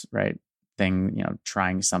practice, right? Thing,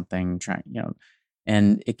 trying something,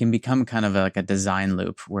 and it can become kind of a design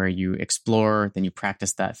loop where you explore, then you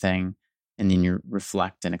practice that thing, and then you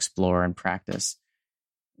reflect and explore and practice.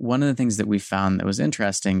 one of the things that we found that was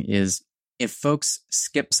interesting is if folks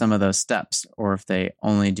skip some of those steps, or if they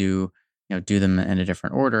only do them in a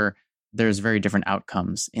different order, there's very different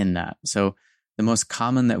outcomes in that. So the most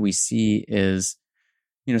common that we see is,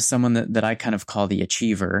 someone that I kind of call the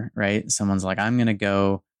achiever, right? Someone's like, I'm going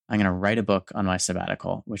to write a book on my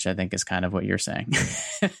sabbatical, which I think is kind of what you're saying.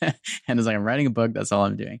 And it's like, I'm writing a book. That's all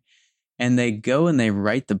I'm doing. And they go and they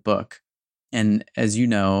write the book. And as you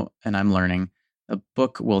know, and I'm learning, a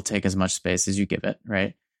book will take as much space as you give it,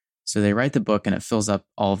 right? So they write the book and it fills up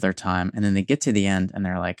all of their time. And then they get to the end and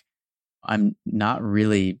they're like, I'm not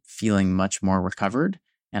really feeling much more recovered.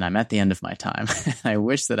 And I'm at the end of my time. I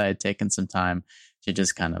wish that I had taken some time to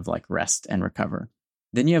just kind of like rest and recover.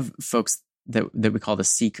 Then you have folks that we call the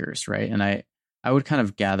seekers, right? And I would kind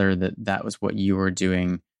of gather that was what you were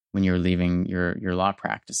doing when you were leaving your law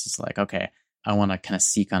practice. It's like, okay, I want to kind of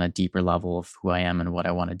seek on a deeper level of who I am and what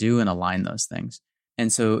I want to do and align those things.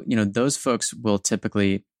 And so, those folks will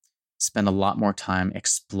typically spend a lot more time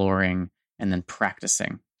exploring and then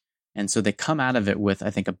practicing. And so they come out of it with,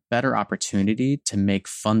 I think, a better opportunity to make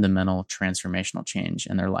fundamental transformational change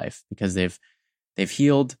in their life because they've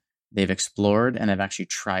healed, they've explored, and they've actually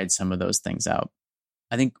tried some of those things out.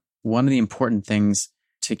 I think one of the important things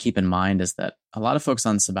to keep in mind is that a lot of folks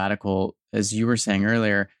on sabbatical, as you were saying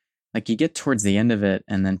earlier, like you get towards the end of it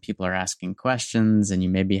and then people are asking questions and you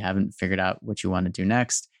maybe haven't figured out what you want to do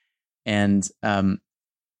next. And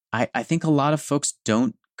I think a lot of folks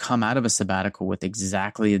don't come out of a sabbatical with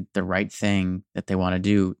exactly the right thing that they want to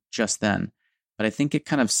do just then. But I think it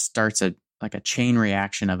kind of starts a chain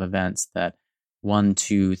reaction of events that 1,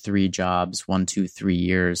 2, 3 jobs, 1, 2, 3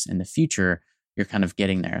 years in the future, you're kind of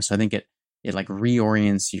getting there. So I think it like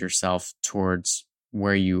reorients yourself towards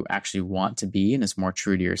where you actually want to be and is more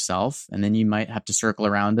true to yourself. And then you might have to circle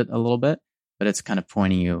around it a little bit, but it's kind of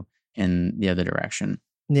pointing you in the other direction.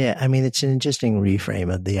 Yeah, I mean, it's an interesting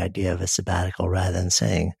reframe of the idea of a sabbatical rather than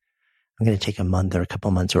saying, I'm going to take a month or a couple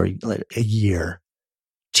months or a year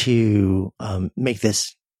to make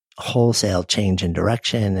this wholesale change in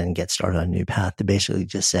direction and get started on a new path, to basically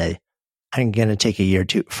just say, I'm going to take a year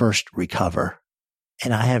to first recover.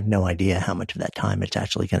 And I have no idea how much of that time it's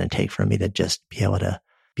actually going to take for me to just be able to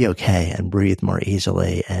be okay and breathe more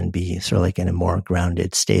easily and be sort of like in a more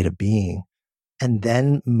grounded state of being. And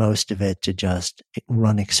then most of it to just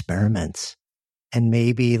run experiments. And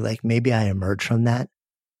maybe I emerge from that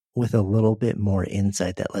with a little bit more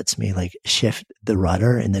insight that lets me like shift the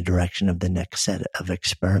rudder in the direction of the next set of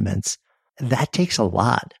experiments. That takes a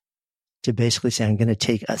lot to basically say, I'm going to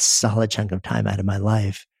take a solid chunk of time out of my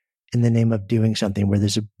life in the name of doing something where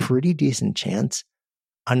there's a pretty decent chance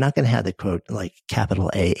I'm not going to have the quote like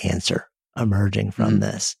capital A answer emerging from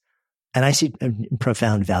this. And I see a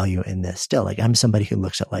profound value in this still. Like I'm somebody who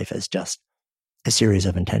looks at life as just a series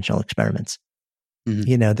of intentional experiments.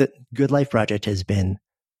 The Good Life Project has been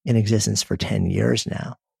in existence for 10 years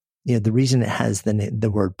now. The reason it has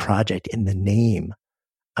the word project in the name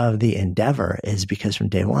of the endeavor is because from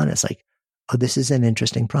day one, it's like, oh, this is an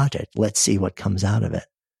interesting project. Let's see what comes out of it.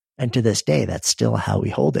 And to this day, that's still how we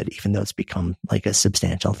hold it, even though it's become like a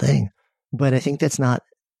substantial thing. But I think that's not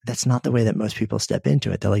the way that most people step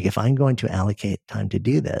into it. They're like, if I'm going to allocate time to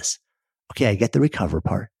do this, okay, I get the recover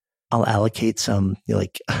part. I'll allocate some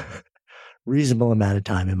reasonable amount of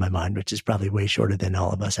time in my mind, which is probably way shorter than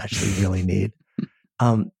all of us actually really need.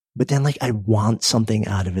 But then like I want something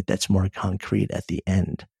out of it that's more concrete at the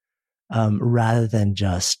end, rather than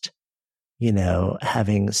just,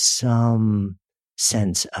 having some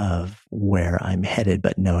sense of where I'm headed,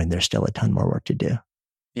 but knowing there's still a ton more work to do.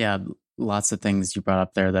 Yeah, lots of things you brought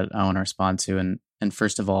up there that I want to respond to. And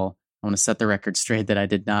first of all, I want to set the record straight that I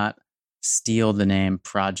did not steal the name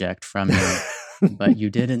Project from you, but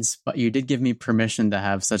you did give me permission to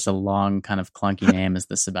have such a long kind of clunky name as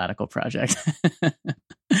the Sabbatical Project.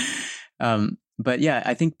 But yeah,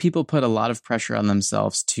 I think people put a lot of pressure on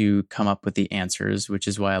themselves to come up with the answers, which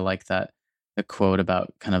is why I like the quote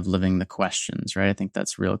about kind of living the questions, right? I think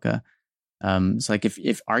that's Rilke. So like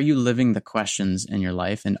if are you living the questions in your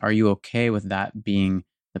life, and are you okay with that being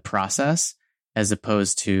the process as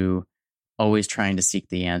opposed to always trying to seek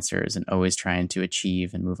the answers and always trying to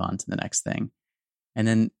achieve and move on to the next thing? And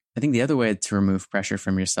then I think the other way to remove pressure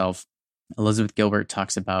from yourself, Elizabeth Gilbert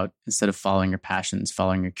talks about, instead of following your passions,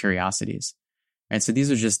 following your curiosities. Right? So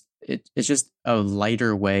these are it's just a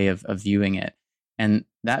lighter way of viewing it. And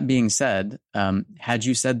that being said, had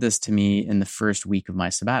you said this to me in the first week of my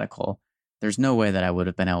sabbatical, there's no way that I would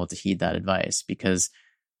have been able to heed that advice, because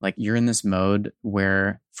like you're in this mode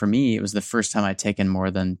where, for me, it was the first time I'd taken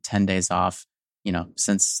more than 10 days off,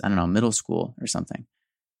 since, I don't know, middle school or something.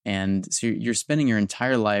 And so you're spending your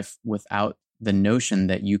entire life without the notion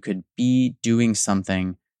that you could be doing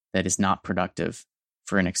something that is not productive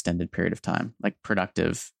for an extended period of time, like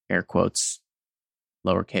productive, air quotes,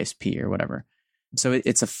 lowercase p or whatever. So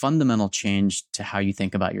it's a fundamental change to how you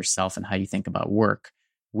think about yourself and how you think about work,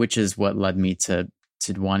 which is what led me to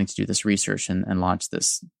wanting to do this research and launch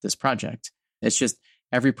this project. It's just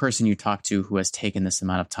every person you talk to who has taken this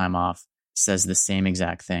amount of time off says the same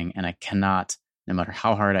exact thing. And I cannot, no matter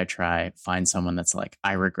how hard I try, find someone that's like,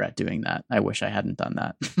 I regret doing that. I wish I hadn't done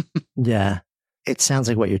that. Yeah. It sounds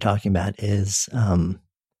like what you're talking about is,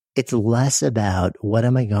 it's less about what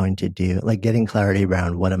am I going to do, like getting clarity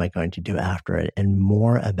around what am I going to do after it, and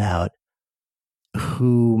more about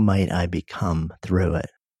who might I become through it.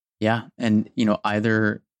 Yeah. And,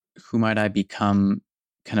 either who might I become,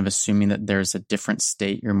 kind of assuming that there's a different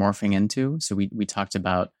state you're morphing into. So we talked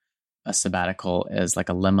about a sabbatical as like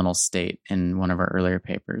a liminal state in one of our earlier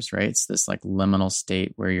papers, right? It's this like liminal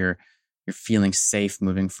state where you're feeling safe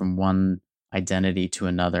moving from one identity to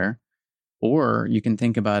another. Or you can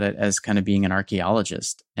think about it as kind of being an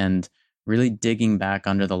archaeologist and really digging back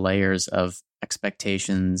under the layers of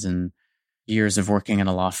expectations and years of working in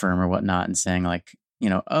a law firm or whatnot and saying like,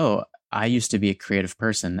 oh, I used to be a creative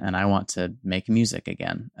person and I want to make music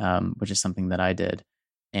again, which is something that I did.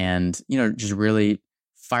 And, just really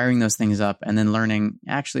firing those things up and then learning,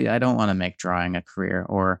 actually, I don't want to make drawing a career,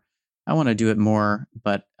 or I want to do it more,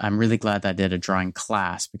 but I'm really glad that I did a drawing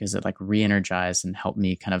class because it like re-energized and helped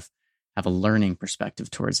me kind of have a learning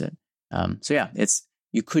perspective towards it. So yeah,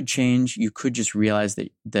 you could change. You could just realize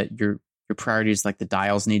that your priorities, like the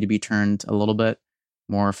dials, need to be turned a little bit.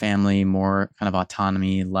 More family, more kind of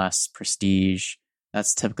autonomy, less prestige.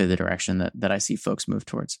 That's typically the direction that I see folks move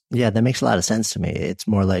towards. Yeah, that makes a lot of sense to me. It's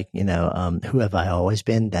more like, who have I always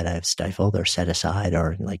been that I've stifled or set aside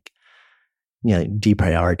or like,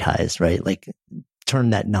 deprioritized, right? Like turn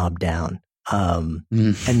that knob down. And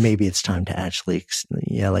maybe it's time to actually,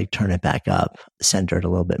 turn it back up, center it a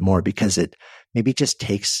little bit more, because it maybe just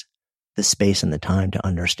takes the space and the time to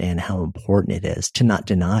understand how important it is to not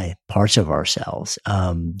deny parts of ourselves,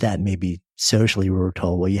 that maybe socially we were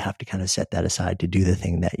told, well, you have to kind of set that aside to do the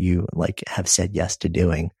thing that you like have said yes to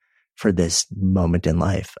doing for this moment in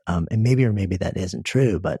life. And maybe that isn't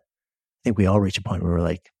true, but I think we all reach a point where we're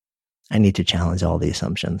like, I need to challenge all the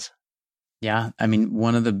assumptions. Yeah. I mean,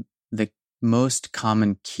 one of the most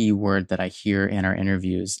common keyword that I hear in our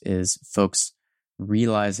interviews is folks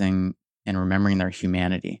realizing and remembering their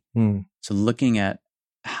humanity. So looking at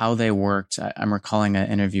how they worked, I'm recalling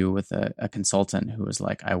an interview with a consultant who was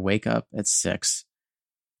like, I wake up at 6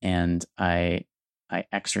 and I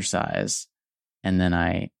exercise, and then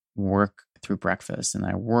I work through breakfast, and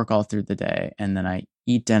I work all through the day, and then I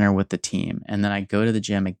eat dinner with the team, and then I go to the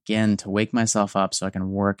gym again to wake myself up so I can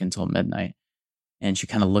work until midnight. And she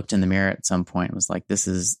kind of looked in the mirror at some point and was like,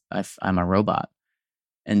 I'm a robot.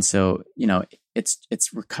 And so,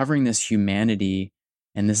 it's recovering this humanity.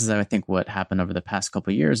 And this is, I think, what happened over the past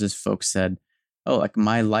couple of years is folks said, oh, like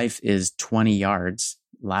my life is 20 yards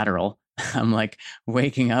lateral. I'm like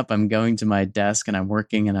waking up, I'm going to my desk and I'm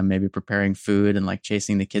working and I'm maybe preparing food and like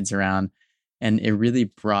chasing the kids around. And it really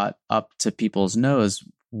brought up to people's nose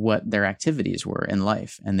what their activities were in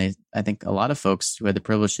life. And I think a lot of folks who had the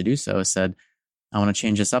privilege to do so said, I want to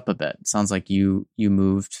change this up a bit. It sounds like you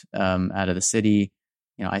moved out of the city.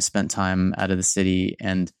 I spent time out of the city,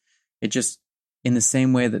 and it just, in the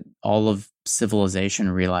same way that all of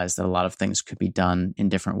civilization realized that a lot of things could be done in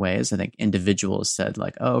different ways, I think individuals said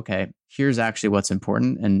like, oh, okay, here's actually what's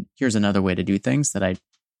important. And here's another way to do things that I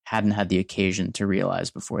hadn't had the occasion to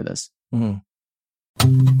realize before this. Mm-hmm.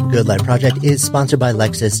 Good Life Project is sponsored by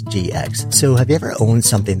Lexus GX. So have you ever owned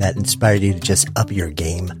something that inspired you to just up your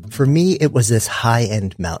game? For me, it was this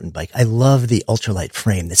high-end mountain bike. I love the ultralight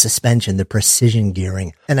frame, the suspension, the precision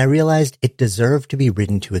gearing, and I realized it deserved to be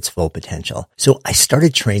ridden to its full potential. So I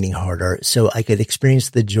started training harder so I could experience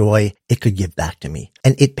the joy it could give back to me.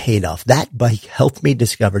 And it paid off. That bike helped me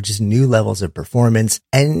discover just new levels of performance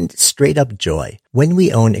and straight up joy. When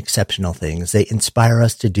we own exceptional things, they inspire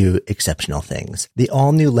us to do exceptional things. The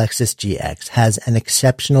all-new Lexus GX has an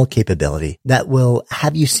exceptional capability that will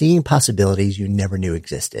have you seeing possibilities you never knew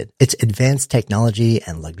existed. Its advanced technology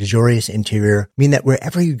and luxurious interior mean that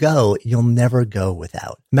wherever you go, you'll never go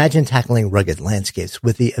without. Imagine tackling rugged landscapes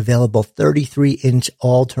with the available 33-inch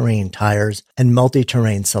all-terrain tires and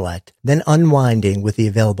multi-terrain select, then unwinding with the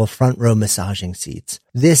available front-row massaging seats.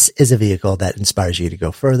 This is a vehicle that inspires you to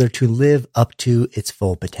go further, to live up to its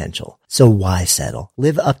full potential. So why settle?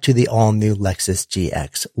 Live up to the all-new Lexus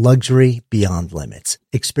GX. Luxury beyond limits.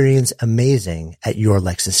 Experience amazing at your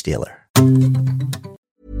Lexus dealer.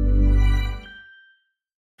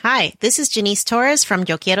 Hi, this is Janice Torres from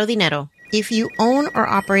Yo Quiero Dinero. If you own or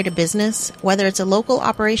operate a business, whether it's a local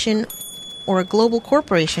operation or a global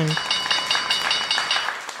corporation,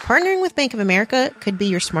 partnering with Bank of America could be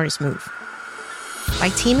your smartest move. By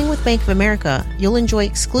teaming with Bank of America, you'll enjoy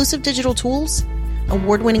exclusive digital tools,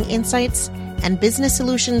 award-winning insights, and business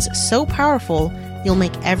solutions so powerful you'll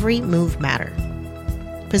make every move matter.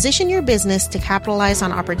 Position your business to capitalize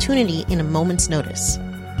on opportunity in a moment's notice.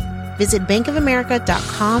 Visit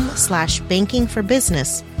bankofamerica.com/banking for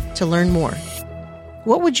business to learn more.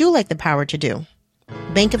 What would you like the power to do?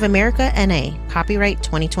 Bank of America N.A., copyright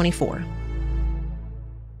 2024.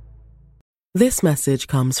 This message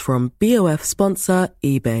comes from BOF sponsor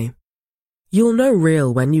eBay. You'll know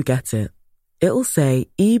real when you get it. It'll say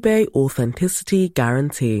eBay Authenticity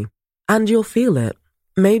Guarantee. And you'll feel it.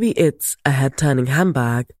 Maybe it's a head-turning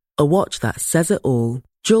handbag, a watch that says it all,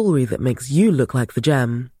 jewelry that makes you look like the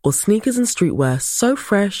gem, or sneakers and streetwear so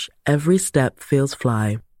fresh every step feels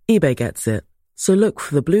fly. eBay gets it. So look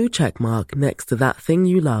for the blue check mark next to that thing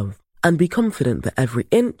you love. And be confident that every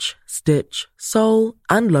inch, stitch, sole,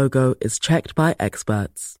 and logo is checked by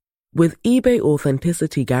experts. With eBay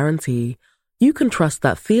Authenticity Guarantee, you can trust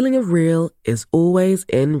that feeling of real is always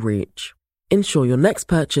in reach. Ensure your next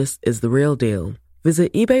purchase is the real deal.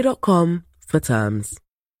 Visit eBay.com for terms.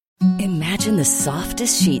 Imagine the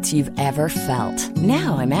softest sheets you've ever felt.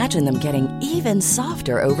 Now imagine them getting even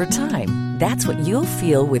softer over time. That's what you'll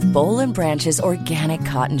feel with Boll & Branch's organic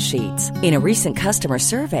cotton sheets. In a recent customer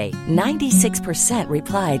survey, 96%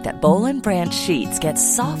 replied that Boll & Branch sheets get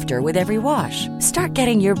softer with every wash. Start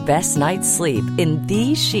getting your best night's sleep in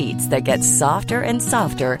these sheets that get softer and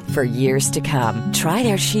softer for years to come. Try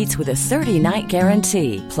their sheets with a 30-night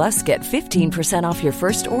guarantee. Plus, get 15% off your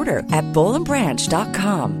first order at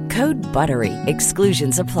bollandbranch.com. Code BUTTERY.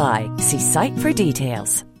 Exclusions apply. See site for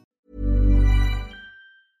details.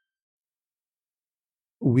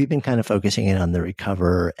 We've been kind of focusing in on the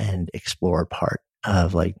recover and explore part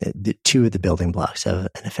of like the two of the building blocks of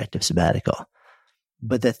an effective sabbatical.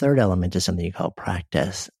 But the third element is something you call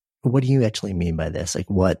practice. What do you actually mean by this? Like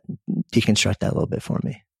what, deconstruct that a little bit for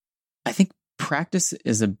me. I think practice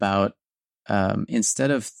is about,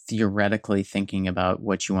 instead of theoretically thinking about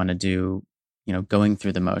what you want to do, going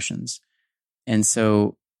through the motions. And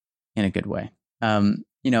so in a good way,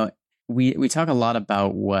 we talk a lot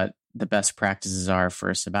about what the best practices are for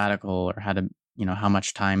a sabbatical or how to, how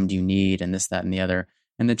much time do you need and this, that, and the other.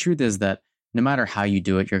 And the truth is that no matter how you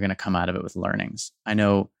do it, you're going to come out of it with learnings. I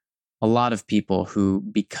know a lot of people who,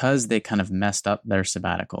 because they kind of messed up their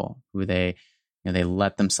sabbatical, who they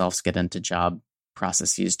let themselves get into job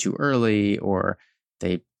processes too early, or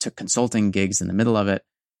they took consulting gigs in the middle of it,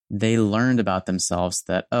 they learned about themselves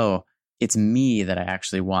that, oh, it's me that I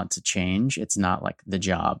actually want to change. It's not like the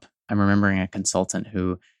job. I'm remembering a consultant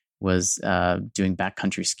who was doing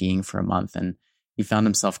backcountry skiing for a month, and he found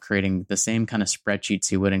himself creating the same kind of spreadsheets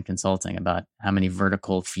he would in consulting about how many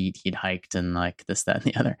vertical feet he'd hiked and like this, that, and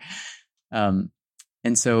the other.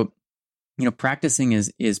 And so, practicing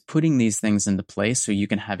is putting these things into place so you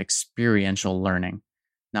can have experiential learning,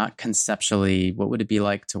 not conceptually, what would it be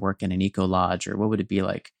like to work in an eco lodge, or what would it be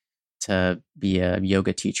like to be a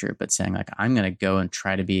yoga teacher, but saying like, I'm going to go and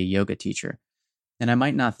try to be a yoga teacher. And I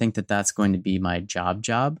might not think that that's going to be my job,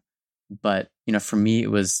 but, for me, it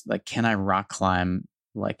was like, can I rock climb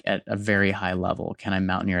like at a very high level? Can I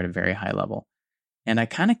mountaineer at a very high level? And I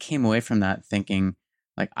kind of came away from that thinking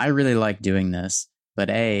like, I really like doing this, but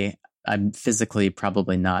I'm physically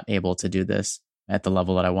probably not able to do this at the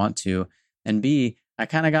level that I want to. And B, I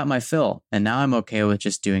kind of got my fill, and now I'm okay with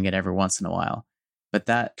just doing it every once in a while. But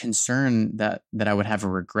that concern that I would have a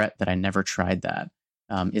regret that I never tried that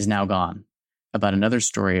is now gone. About another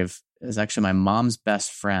story is actually my mom's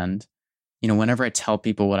best friend. Whenever I tell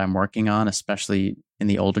people what I'm working on, especially in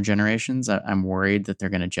the older generations, I'm worried that they're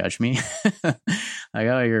going to judge me. Like,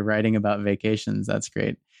 oh, you're writing about vacations. That's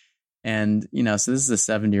great. And, so this is a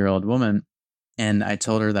 70-year-old woman. And I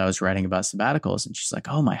told her that I was writing about sabbaticals. And she's like,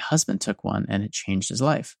 oh, my husband took one and it changed his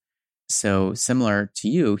life. So similar to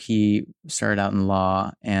you, he started out in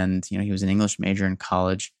law, and, he was an English major in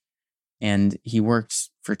college, and he worked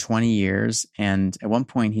for 20 years. And at one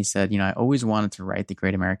point he said, I always wanted to write the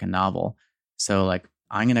great American novel. So like,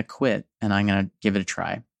 I'm going to quit and I'm going to give it a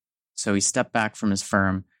try. So he stepped back from his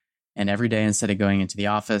firm, and every day, instead of going into the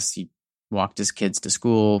office, he walked his kids to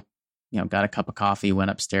school, got a cup of coffee,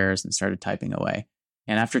 went upstairs and started typing away.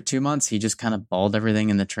 And after 2 months, he just kind of balled everything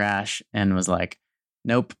in the trash and was like,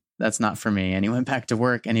 nope, that's not for me. And he went back to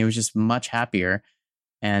work, and he was just much happier.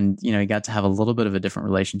 And, he got to have a little bit of a different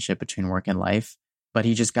relationship between work and life, but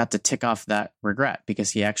he just got to tick off that regret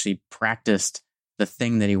because he actually practiced the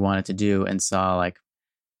thing that he wanted to do and saw like,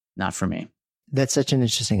 not for me. That's such an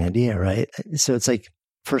interesting idea, right? So it's like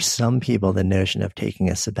for some people, the notion of taking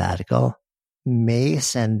a sabbatical may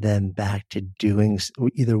send them back to doing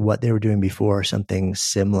either what they were doing before or something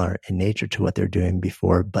similar in nature to what they're doing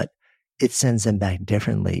before, but it sends them back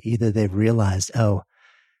differently. Either they've realized, oh,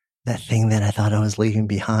 that thing that I thought I was leaving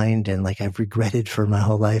behind and like I've regretted for my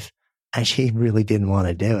whole life, I actually really didn't want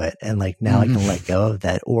to do it. And like now I can let go of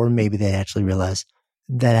that. Or maybe they actually realize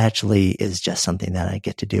that actually is just something that I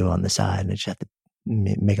get to do on the side and I just have to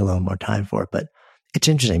make a little more time for it. But it's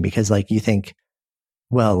interesting because like you think,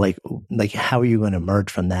 well, like how are you going to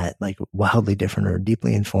emerge from that? Like wildly different or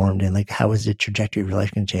deeply informed, and like how is the trajectory of your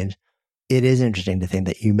life going to change? It is interesting to think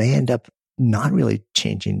that you may end up not really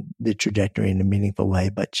changing the trajectory in a meaningful way,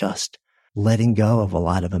 but just letting go of a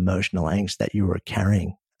lot of emotional angst that you were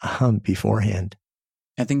carrying beforehand.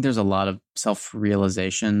 I think there's a lot of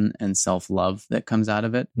self-realization and self-love that comes out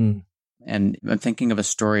of it. And I'm thinking of a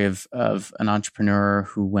story of an entrepreneur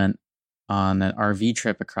who went on an RV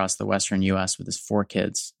trip across the Western US with his 4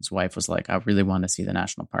 kids. His wife was like, I really want to see the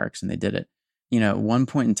national parks. And they did it. You know, at one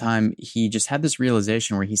point in time, he just had this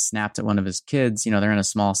realization where he snapped at one of his kids. You know, they're in a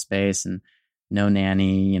small space and no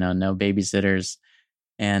nanny, you know, no babysitters.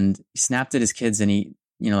 And he snapped at his kids and he,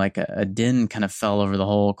 you know, like a din kind of fell over the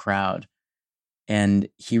whole crowd. And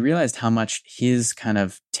he realized how much his kind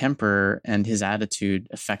of temper and his attitude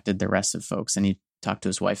affected the rest of folks. And he talked to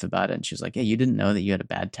his wife about it. And she was like, hey, you didn't know that you had a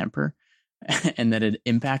bad temper and that it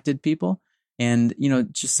impacted people. And, you know,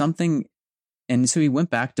 just something. And so he went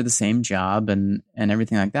back to the same job and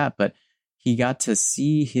everything like that. But he got to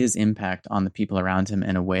see his impact on the people around him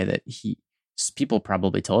in a way that people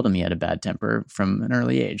probably told him he had a bad temper from an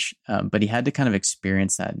early age. But he had to kind of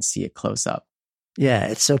experience that and see it close up. Yeah,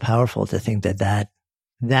 it's so powerful to think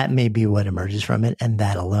that may be what emerges from it. And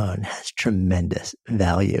that alone has tremendous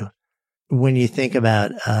value. When you think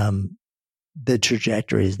about the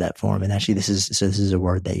trajectories that form, and actually this is a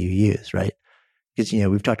word that you use, right? Because, you know,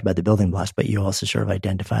 we've talked about the building blocks, but you also sort of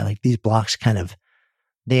identify like these blocks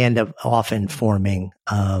they end up often forming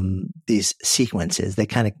these sequences. They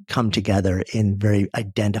kind of come together in very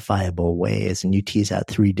identifiable ways. And you tease out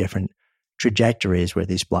 3 different trajectories where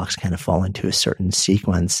these blocks kind of fall into a certain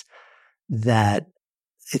sequence that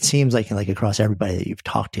it seems like across everybody that you've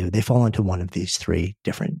talked to, they fall into one of these 3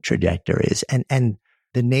 different trajectories. And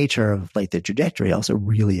the nature of like the trajectory also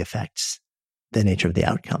really affects the nature of the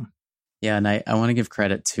outcome. Yeah, and I want to give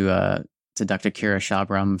credit to Dr. Kira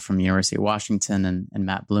Shabram from University of Washington and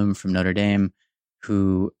Matt Bloom from Notre Dame,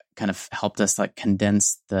 who kind of helped us like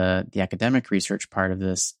condense the academic research part of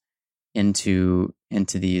this into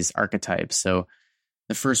these archetypes. So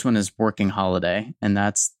the first one is working holiday, and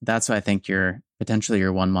that's what I think potentially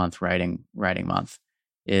your 1 month writing month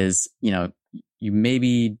is. You know, you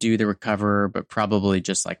maybe do the recover, but probably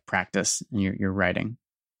just like practice in your writing.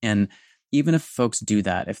 And even if folks do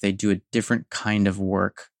that, if they do a different kind of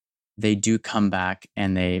work, they do come back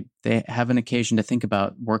and they have an occasion to think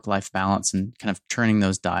about work-life balance and kind of turning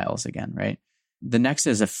those dials again, right? The next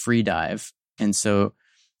is a free dive. And so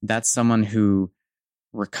that's someone who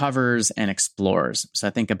recovers and explores. So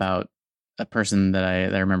I think about a person that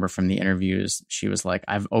I remember from the interviews. She was like,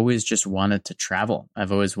 I've always just wanted to travel.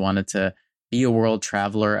 I've always wanted to be a world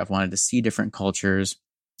traveler. I've wanted to see different cultures.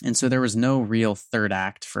 And so there was no real third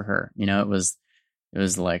act for her. You know, it was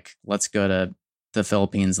like, let's go to the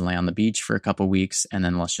Philippines and lay on the beach for a couple of weeks, and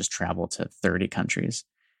then let's just travel to 30 countries.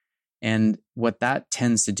 And what that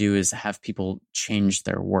tends to do is have people change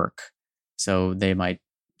their work. So they might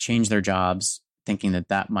change their jobs thinking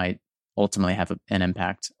that might ultimately have an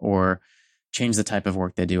impact, or change the type of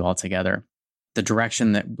work they do altogether. The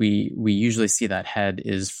direction that we usually see that head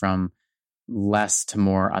is from less to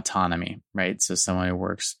more autonomy, right? So someone who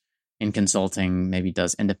works in consulting maybe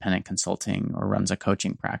does independent consulting or runs a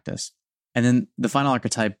coaching practice. And then the final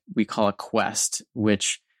archetype we call a quest,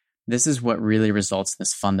 which this is what really results in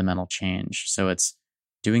this fundamental change. So it's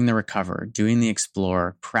doing the recover, doing the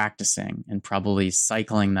explore, practicing, and probably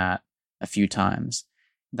cycling that a few times.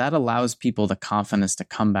 That allows people the confidence to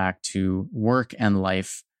come back to work and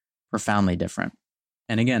life profoundly different.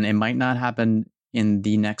 And again, it might not happen in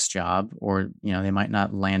the next job, or, you know, they might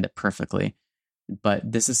not land it perfectly, but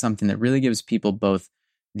this is something that really gives people both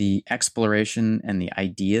the exploration and the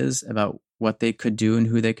ideas about what they could do and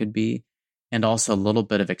who they could be, and also a little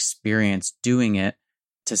bit of experience doing it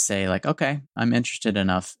to say like, okay, I'm interested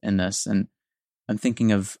enough in this. And I'm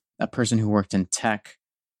thinking of a person who worked in tech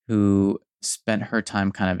who spent her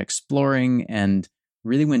time kind of exploring and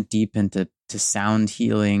really went deep into sound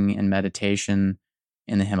healing and meditation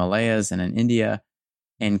in the Himalayas and in India.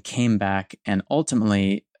 and came back, and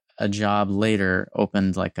ultimately a job later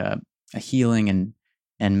opened like a healing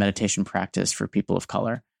and meditation practice for people of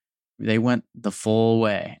color. They went the full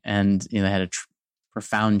way, and they had a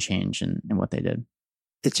profound change in what they did.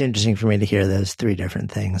 It's interesting for me to hear those three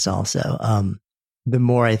different things also. The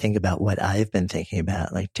more I think about what I've been thinking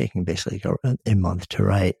about, like taking basically a month to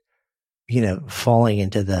write, falling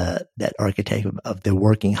into that archetype of the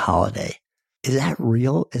working holiday. Is that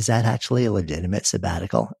real? Is that actually a legitimate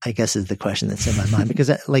sabbatical? I guess is the question that's in my mind,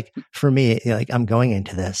 because for me, I'm going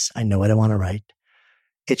into this. I know what I want to write.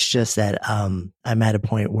 It's just that, I'm at a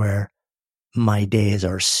point where my days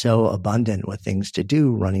are so abundant with things to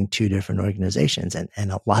do, running two different organizations and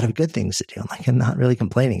a lot of good things to do. I'm not really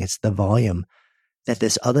complaining. It's the volume that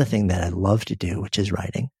this other thing that I love to do, which is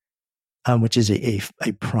writing, which is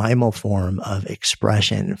a primal form of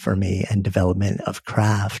expression for me and development of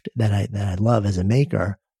craft that I love as a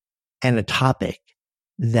maker, and a topic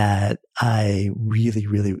that I really,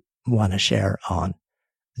 really want to share on,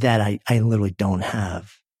 that I literally don't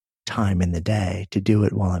have time in the day to do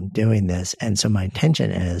it while I'm doing this. And so my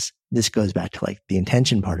intention is, this goes back to the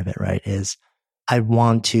intention part of it, right? Is I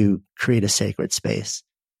want to create a sacred space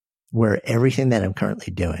where everything that I'm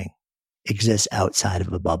currently doing exists outside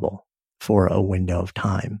of a bubble for a window of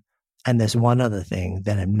time. And there's one other thing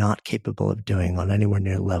that I'm not capable of doing on anywhere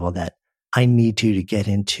near the level that I need to get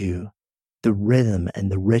into the rhythm and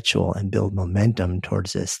the ritual and build momentum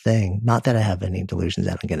towards this thing. Not that I have any delusions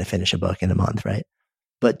that I'm going to finish a book in a month, right?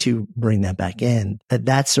 But to bring that back in,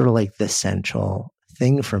 that's sort of the central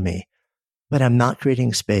thing for me. But I'm not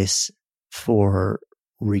creating space for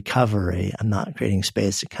recovery. I'm not creating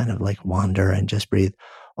space to kind of wander and just breathe.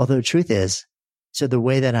 Although the truth is, so the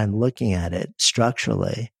way that I'm looking at it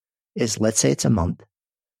structurally is, let's say it's a month,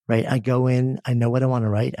 right? I go in, I know what I want to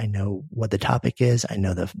write. I know what the topic is. I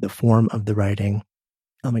know the form of the writing.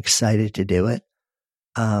 I'm excited to do it.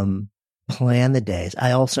 Plan the days.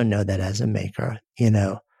 I also know that as a maker,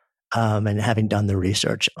 and having done the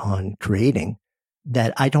research on creating,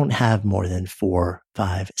 that I don't have more than 4,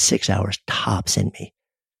 5, 6 hours tops in me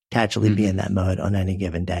to actually be in that mode on any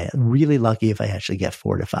given day. Really lucky if I actually get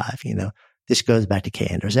 4 to 5. This goes back to Kay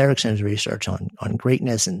Anders Ericsson's research on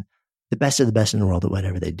greatness, and the best of the best in the world at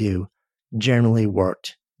whatever they do generally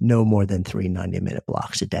worked no more than 3 90-minute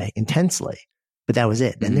blocks a day intensely. But that was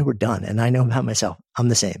it. Then they were done. And I know about myself, I'm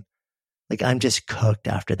the same. I'm just cooked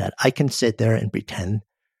after that. I can sit there and pretend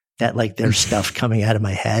that there's stuff coming out of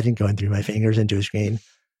my head and going through my fingers into a screen.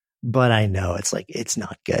 But I know it's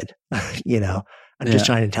not good. I'm just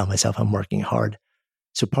trying to tell myself I'm working hard.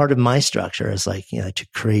 So part of my structure is to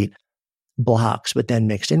create blocks, but then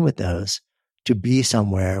mixed in with those to be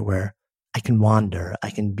somewhere where I can wander, I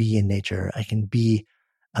can be in nature, I can be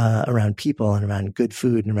around people and around good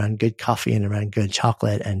food and around good coffee and around good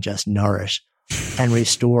chocolate, and just nourish and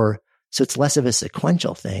restore. So it's less of a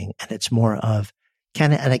sequential thing, and it's more of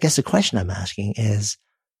and I guess the question I'm asking is,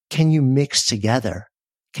 can you mix together?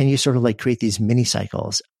 Can you sort of create these mini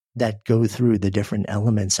cycles that go through the different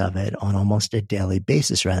elements of it on almost a daily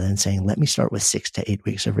basis, rather than saying, let me start with 6 to 8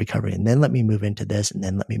 weeks of recovery, and then let me move into this, and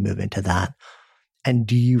then let me move into that? And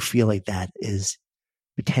do you feel like that is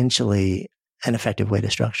potentially an effective way to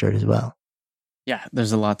structure it as well? Yeah,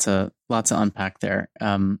 there's a lot to unpack there.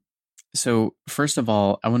 So first of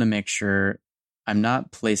all, I want to make sure I'm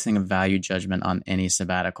not placing a value judgment on any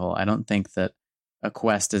sabbatical. I don't think that a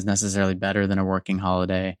quest is necessarily better than a working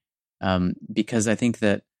holiday, because I think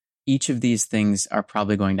that each of these things are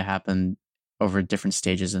probably going to happen over different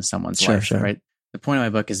stages in someone's life, right? The point of my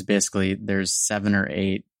book is basically there's 7 or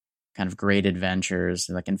 8 kind of great adventures,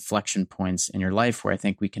 inflection points in your life where I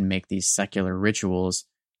think we can make these secular rituals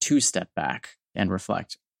to step back and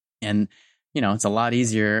reflect. And, it's a lot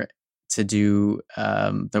easier to do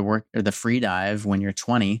the work or the free dive when you're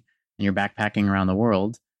 20 and you're backpacking around the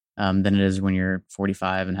world than it is when you're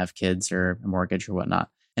 45 and have kids or a mortgage or whatnot.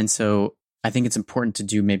 And so I think it's important to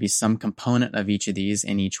do maybe some component of each of these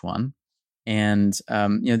in each one. And,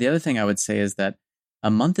 the other thing I would say is that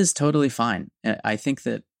a month is totally fine. I think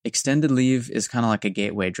that extended leave is kind of like a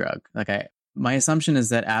gateway drug. My assumption is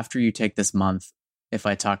that after you take this month, if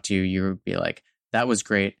I talk to you, you would be like, that was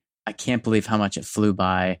great. I can't believe how much it flew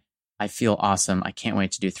by. I feel awesome. I can't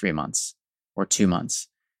wait to do 3 months or 2 months.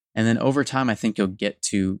 And then over time, I think you'll get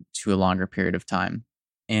to a longer period of time.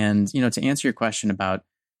 And, to answer your question about,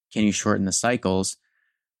 can you shorten the cycles?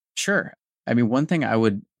 Sure. I mean, one thing I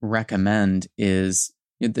would recommend is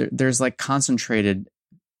there's concentrated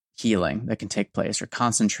healing that can take place, or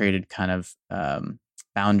concentrated kind of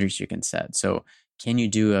boundaries you can set. So can you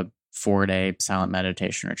do a 4-day silent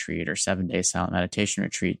meditation retreat or 7-day silent meditation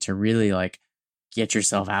retreat to really get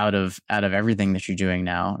yourself out of everything that you're doing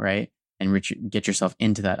now, right? And get yourself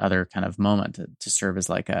into that other kind of moment to serve as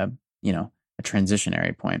like a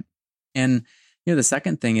transitionary point. And the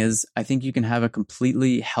second thing is, I think you can have a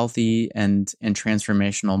completely healthy and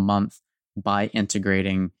transformational month by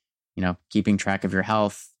integrating, keeping track of your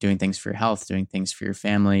health, doing things for your health, doing things for your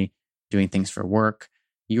family, doing things for work.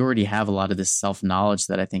 You already have a lot of this self-knowledge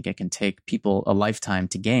that I think it can take people a lifetime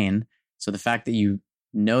to gain. So the fact that you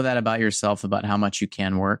know that about yourself, about how much you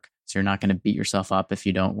can work, so you're not going to beat yourself up if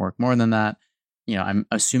you don't work more than that. I'm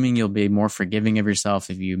assuming you'll be more forgiving of yourself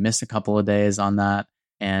if you miss a couple of days on that.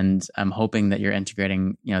 And I'm hoping that you're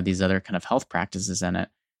integrating, these other kind of health practices in it.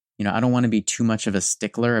 I don't want to be too much of a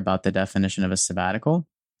stickler about the definition of a sabbatical.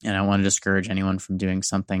 And I don't want to discourage anyone from doing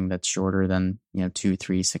something that's shorter than, 2,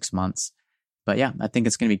 3, 6 months. But yeah, I think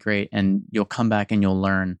it's going to be great. And you'll come back and you'll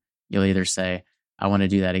learn. You'll either say, I want to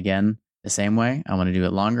do that again the same way. I want to do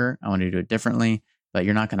it longer. I want to do it differently. But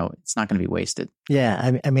it's not going to be wasted.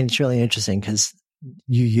 Yeah. I mean, it's really interesting because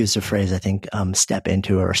you used a phrase, I think, step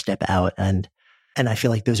into or step out. And I feel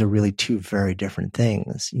like those are really two very different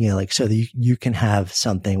things, so that you can have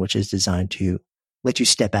something which is designed to let you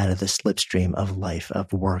step out of the slipstream of life,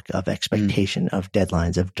 of work, of expectation, of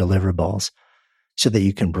deadlines, of deliverables, so that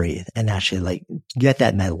you can breathe and actually get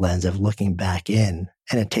that meta lens of looking back in.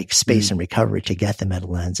 And it takes space and recovery to get the meta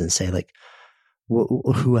lens and say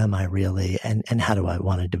who am I really? And how do I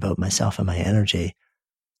want to devote myself and my energy?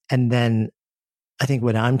 And then I think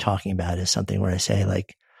what I'm talking about is something where I say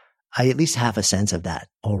I at least have a sense of that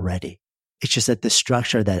already. It's just that the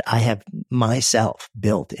structure that I have myself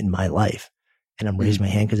built in my life, and I'm raising my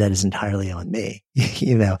hand because that is entirely on me,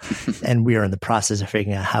 and we are in the process of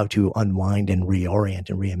figuring out how to unwind and reorient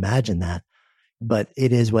and reimagine that. But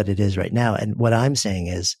it is what it is right now. And what I'm saying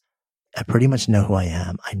is I pretty much know who I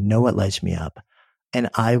am. I know what lights me up. And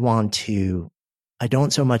I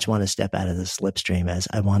don't so much want to step out of the slipstream as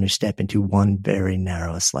I want to step into one very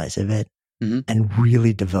narrow slice of it and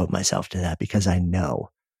really devote myself to that, because I know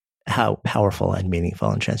how powerful and meaningful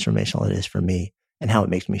and transformational it is for me and how it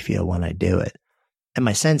makes me feel when I do it. And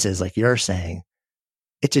my sense is, like you're saying,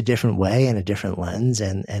 it's a different way and a different lens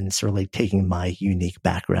and sort of taking my unique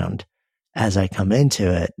background as I come into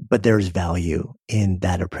it. But there's value in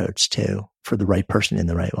that approach too, for the right person in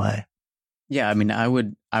the right way. Yeah. I mean, I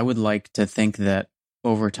would like to think that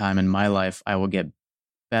over time in my life, I will get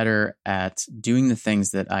better at doing the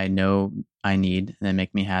things that I know I need that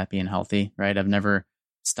make me happy and healthy, right? I've never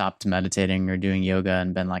stopped meditating or doing yoga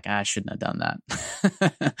and been like, I shouldn't have done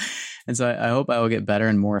that. And so I hope I will get better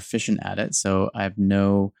and more efficient at it. So I have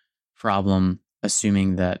no problem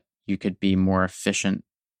assuming that you could be more efficient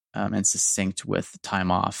and succinct with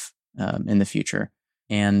time off in the future.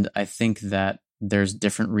 And I think that there's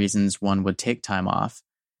different reasons one would take time off.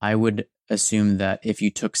 I would assume that if you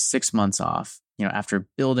took 6 months off, after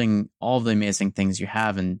building all of the amazing things you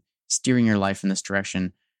have and steering your life in this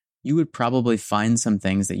direction, you would probably find some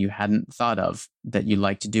things that you hadn't thought of that you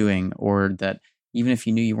liked doing, or that even if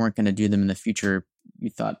you knew you weren't going to do them in the future, you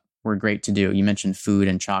thought were great to do. You mentioned food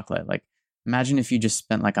and chocolate. Imagine if you just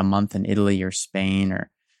spent a month in Italy or Spain or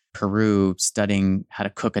Peru studying how to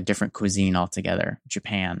cook a different cuisine altogether,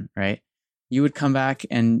 Japan, right? You would come back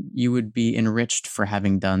and you would be enriched for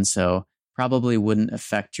having done so. Probably wouldn't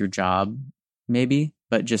affect your job, maybe,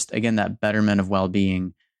 but just, again, that betterment of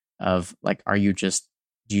well-being of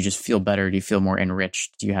do you just feel better? Do you feel more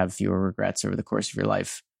enriched? Do you have fewer regrets over the course of your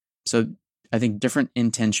life? So I think different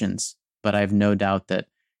intentions, but I have no doubt that,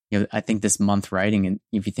 I think this month writing, and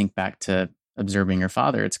if you think back to observing your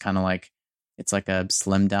father, it's kind of it's like a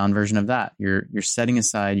slimmed down version of that. You're setting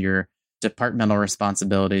aside your departmental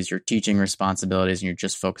responsibilities, your teaching responsibilities, and you're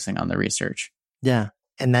just focusing on the research. Yeah.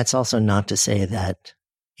 And that's also not to say that,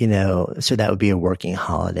 so that would be a working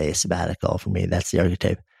holiday sabbatical for me. That's the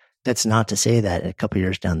archetype. That's not to say that a couple of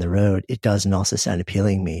years down the road, it doesn't also sound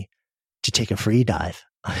appealing to me to take a free dive,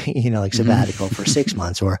 sabbatical for 6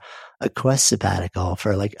 months, or a Quest sabbatical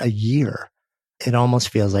for a year. It almost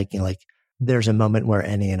feels like there's a moment where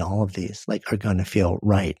any and all of these are going to feel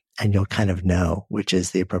right, and you'll kind of know which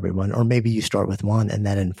is the appropriate one. Or maybe you start with one and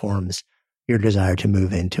that informs your desire to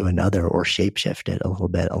move into another or shapeshift it a little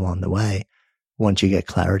bit along the way once you get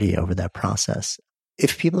clarity over that process.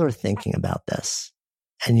 If people are thinking about this,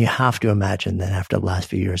 and you have to imagine that after the last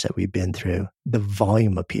few years that we've been through, the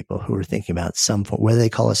volume of people who are thinking about some form, whether they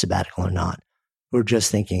call it sabbatical or not, who are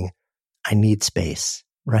just thinking, I need space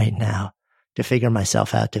right now to figure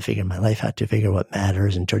myself out, to figure my life out, to figure what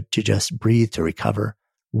matters, and to just breathe, to recover,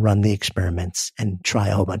 run the experiments, and try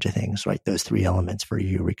a whole bunch of things, right? Those 3 elements for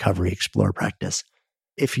you: recovery, explore, practice.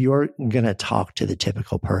 If you're going to talk to the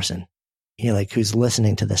typical person, like who's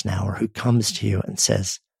listening to this now or who comes to you and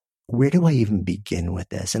says, where do I even begin with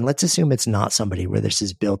this? And let's assume it's not somebody where this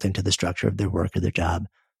is built into the structure of their work or their job.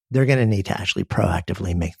 They're going to need to actually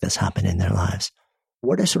proactively make this happen in their lives.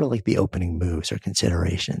 What are sort of like the opening moves or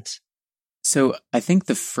considerations? So I think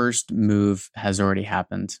the first move has already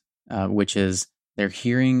happened, which is they're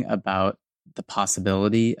hearing about the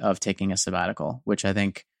possibility of taking a sabbatical, which I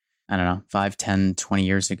think, 5, 10, 20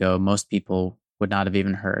 years ago, most people would not have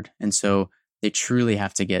even heard. And so they truly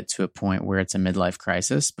have to get to a point where it's a midlife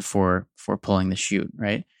crisis before pulling the chute,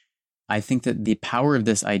 right? I think that the power of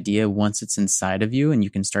this idea, once it's inside of you and you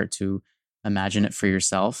can start to imagine it for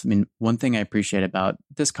yourself. I mean, one thing I appreciate about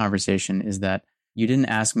this conversation is that you didn't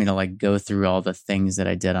ask me to like go through all the things that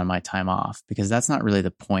I did on my time off, because that's not really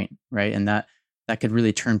the point, right? And that could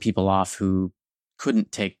really turn people off who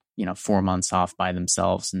couldn't take, 4 months off by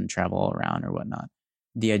themselves and travel all around or whatnot.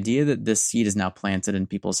 The idea that this seed is now planted in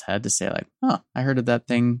people's head to say like, oh, I heard of that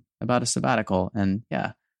thing about a sabbatical. And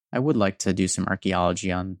yeah, I would like to do some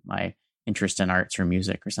archaeology on my interest in arts or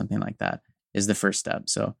music or something like that is the first step.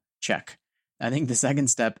 So check. I think the second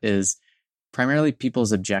step is primarily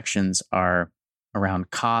people's objections are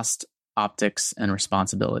around cost, optics, and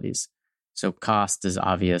responsibilities. So cost is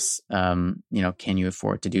obvious. Can you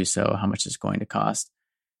afford to do so? How much is it going to cost?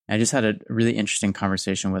 I just had a really interesting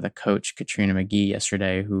conversation with a coach, Katrina McGee,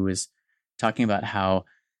 yesterday, who was talking about how,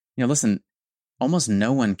 listen, almost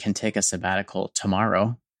no one can take a sabbatical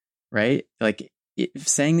tomorrow, right? Like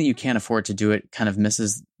saying that you can't afford to do it kind of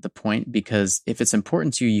misses the point, because if it's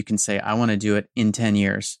important to you, you can say, I want to do it in 10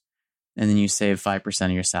 years. And then you save 5%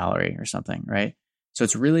 of your salary or something, right? So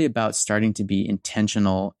it's really about starting to be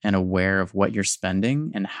intentional and aware of what you're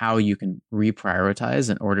spending and how you can reprioritize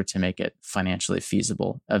in order to make it financially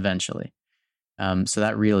feasible eventually. So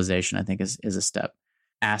that realization, I think, is a step.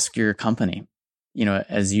 Ask your company.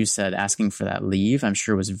 As you said, asking for that leave, I'm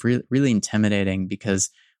sure was really intimidating, because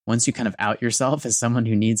once you kind of out yourself as someone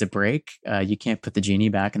who needs a break, you can't put the genie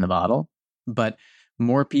back in the bottle. But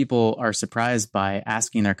more people are surprised by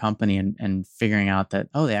asking their company and figuring out that,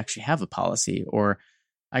 oh, they actually have a policy, or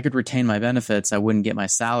I could retain my benefits. I wouldn't get my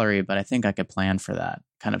salary, but I think I could plan for that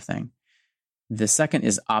kind of thing. The second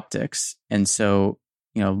is optics. And so,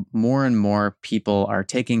 more and more people are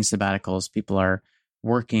taking sabbaticals. People are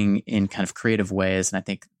working in kind of creative ways. And I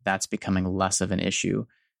think that's becoming less of an issue,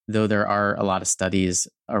 though there are a lot of studies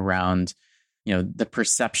around, the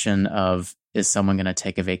perception of, is someone going to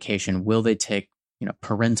take a vacation? Will they take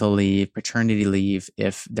parental leave, paternity leave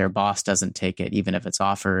if their boss doesn't take it, even if it's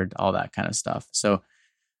offered, all that kind of stuff. So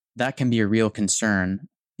that can be a real concern.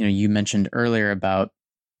 You mentioned earlier about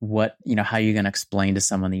how you're going to explain to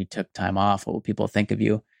someone that you took time off, what will people think of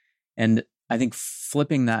you? And I think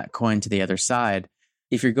flipping that coin to the other side,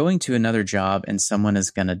 if you're going to another job and someone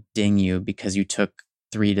is going to ding you because you took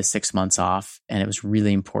 3 to 6 months off and it was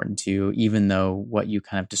really important to you, even though what you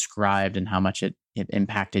kind of described and how much it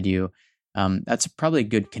impacted you, that's probably a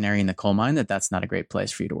good canary in the coal mine that's not a great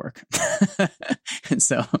place for you to work. And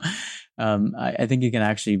so I think you can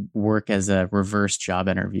actually work as a reverse job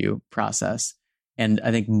interview process. And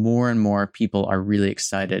I think more and more people are really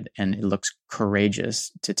excited, and it looks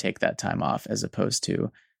courageous to take that time off as opposed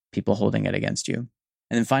to people holding it against you.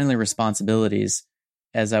 And then finally, responsibilities.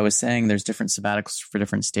 As I was saying, there's different sabbaticals for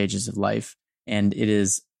different stages of life. And it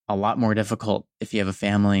is a lot more difficult if you have a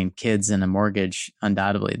family and kids and a mortgage,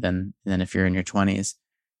 undoubtedly, than if you're in your 20s.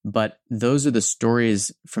 But those are the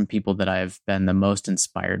stories from people that I've been the most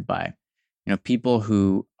inspired by. People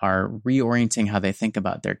who are reorienting how they think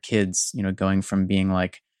about their kids, going from being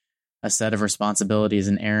like a set of responsibilities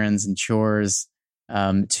and errands and chores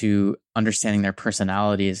to understanding their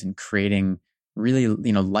personalities and creating really,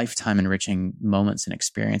 lifetime enriching moments and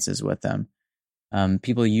experiences with them.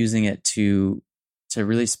 People using it to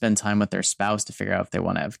really spend time with their spouse to figure out if they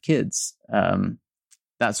want to have kids,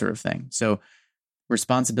 that sort of thing. So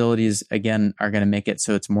responsibilities, again, are going to make it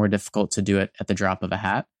so it's more difficult to do it at the drop of a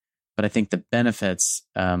hat. But I think the benefits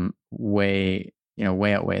way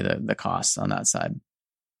outweigh the costs on that side.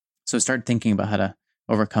 So start thinking about how to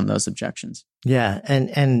overcome those objections. Yeah.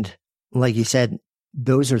 And like you said,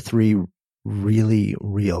 those are 3 really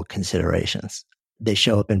real considerations. They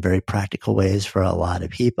show up in very practical ways for a lot of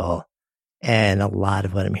people. And a lot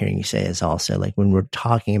of what I'm hearing you say is also like, when we're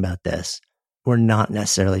talking about this, we're not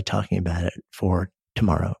necessarily talking about it for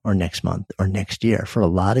tomorrow or next month or next year. For a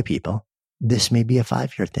lot of people, this may be a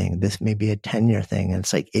 5-year thing. This may be a 10-year thing. And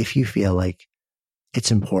it's like, if you feel like it's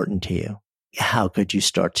important to you, how could you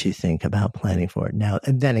start to think about planning for it now?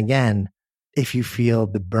 And then again, if you feel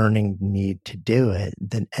the burning need to do it,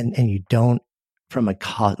 then, and you don't, from a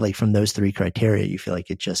cost, like from those 3 criteria, you feel like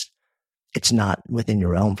it just it's not within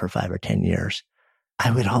your realm for 5 or 10 years.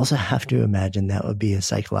 I would also have to imagine that would be a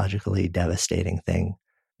psychologically devastating thing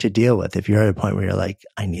to deal with. If you're at a point where you're like,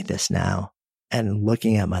 I need this now. And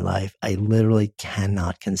looking at my life, I literally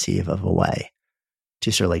cannot conceive of a way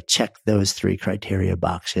to sort of like check those 3 criteria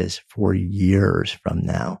boxes for years from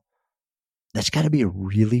now. That's got to be a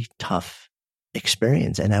really tough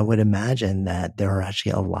experience. And I would imagine that there are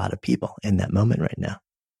actually a lot of people in that moment right now.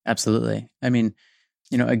 Absolutely. I mean,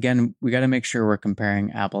 again, we got to make sure we're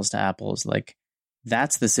comparing apples to apples. Like,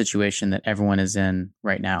 that's the situation that everyone is in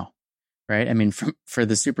right now, right? I mean, for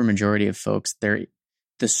the super majority of folks,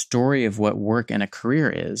 the story of what work and a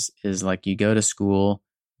career is like you go to school,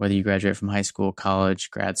 whether you graduate from high school,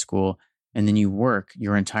 college, grad school, and then you work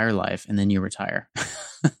your entire life and then you retire.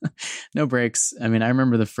 No breaks. I mean, I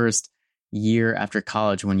remember the first year after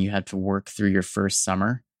college when you had to work through your first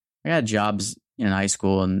summer. I had jobs in high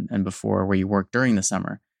school and before where you work during the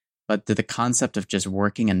summer. But the concept of just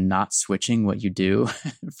working and not switching what you do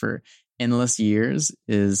for endless years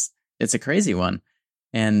it's a crazy one.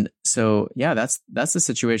 And so, yeah, that's the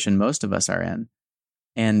situation most of us are in.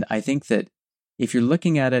 And I think that if you're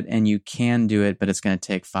looking at it and you can do it, but it's going to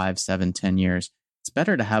take 5, 7, 10 years, it's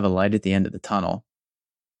better to have a light at the end of the tunnel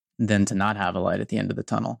than to not have a light at the end of the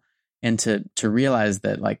tunnel. And to realize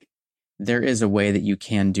that like there is a way that you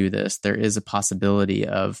can do this. There is a possibility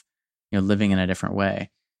of, living in a different way.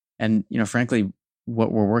 And, frankly,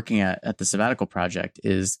 what we're working at the Sabbatical Project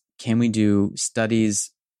is, can we do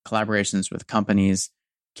studies, collaborations with companies?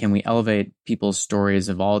 Can we elevate people's stories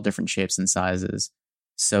of all different shapes and sizes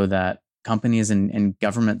so that companies and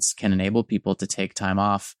governments can enable people to take time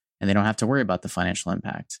off and they don't have to worry about the financial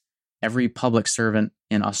impact? Every public servant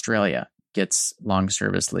in Australia gets long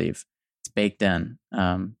service leave. It's baked in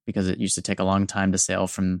because it used to take a long time to sail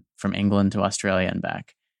from England to Australia and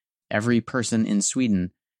back. Every person in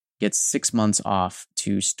Sweden gets 6 months off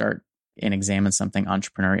to start and examine something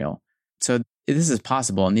entrepreneurial. So this is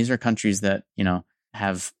possible. And these are countries that,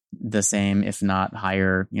 have the same, if not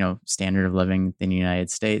higher, standard of living than the United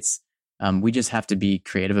States. We just have to be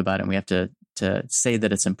creative about it. And we have to say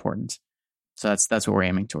that it's important. So that's what we're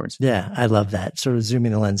aiming towards. Yeah, I love that. Sort of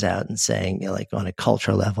zooming the lens out and saying, like on a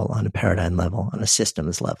cultural level, on a paradigm level, on a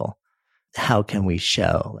systems level, how can we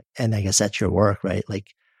show? And I guess that's your work, right?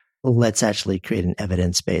 Like, let's actually create an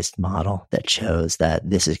evidence-based model that shows that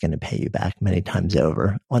this is going to pay you back many times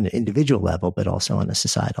over on an individual level, but also on a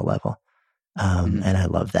societal level. And I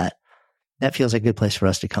love that. That feels like a good place for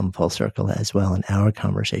us to come full circle as well in our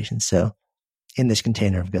conversation. So in this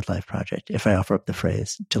container of Good Life Project, if I offer up the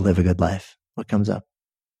phrase to live a good life, what comes up?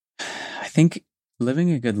 I think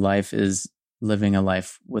living a good life is living a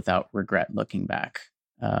life without regret looking back.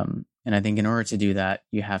 And I think in order to do that,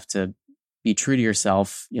 you have to be true to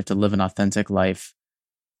yourself. You have to live an authentic life.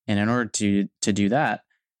 And in order to do that,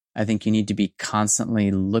 I think you need to be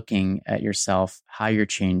constantly looking at yourself, how you're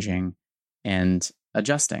changing and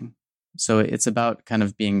adjusting. So it's about kind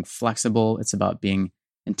of being flexible. It's about being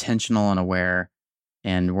intentional and aware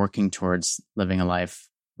and working towards living a life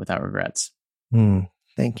without regrets.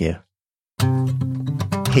 Thank you.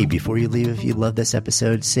 Hey, before you leave, if you love this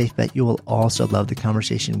episode, safe bet you will also love the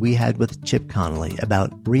conversation we had with Chip Connolly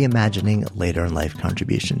about reimagining later in life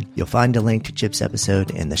contribution. You'll find a link to Chip's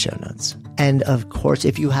episode in the show notes. And of course,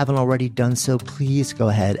 if you haven't already done so, please go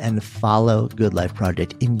ahead and follow Good Life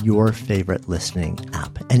Project in your favorite listening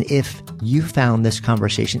app. And if you found this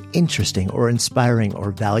conversation interesting or inspiring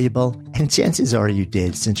or valuable, and chances are you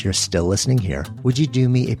did since you're still listening here, would you do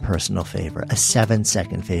me a personal favor, a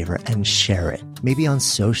 7-second favor, and share it? Maybe on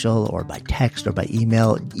social or by text or by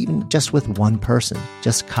email, even just with one person.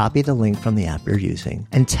 Just copy the link from the app you're using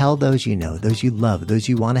and tell those you know, those you love, those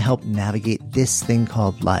you want to help navigate this thing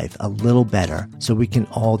called life a little better so we can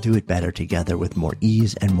all do it better together with more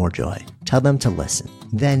ease and more joy. Tell them to listen.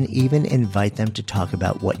 Then even invite them to talk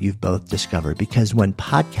about what you've both discovered, because when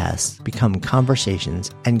podcasts become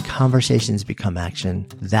conversations and conversations become action,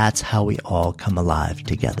 that's how we all come alive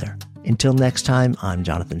together. Until next time, I'm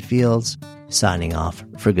Jonathan Fields, signing off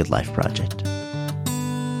for Good Life Project.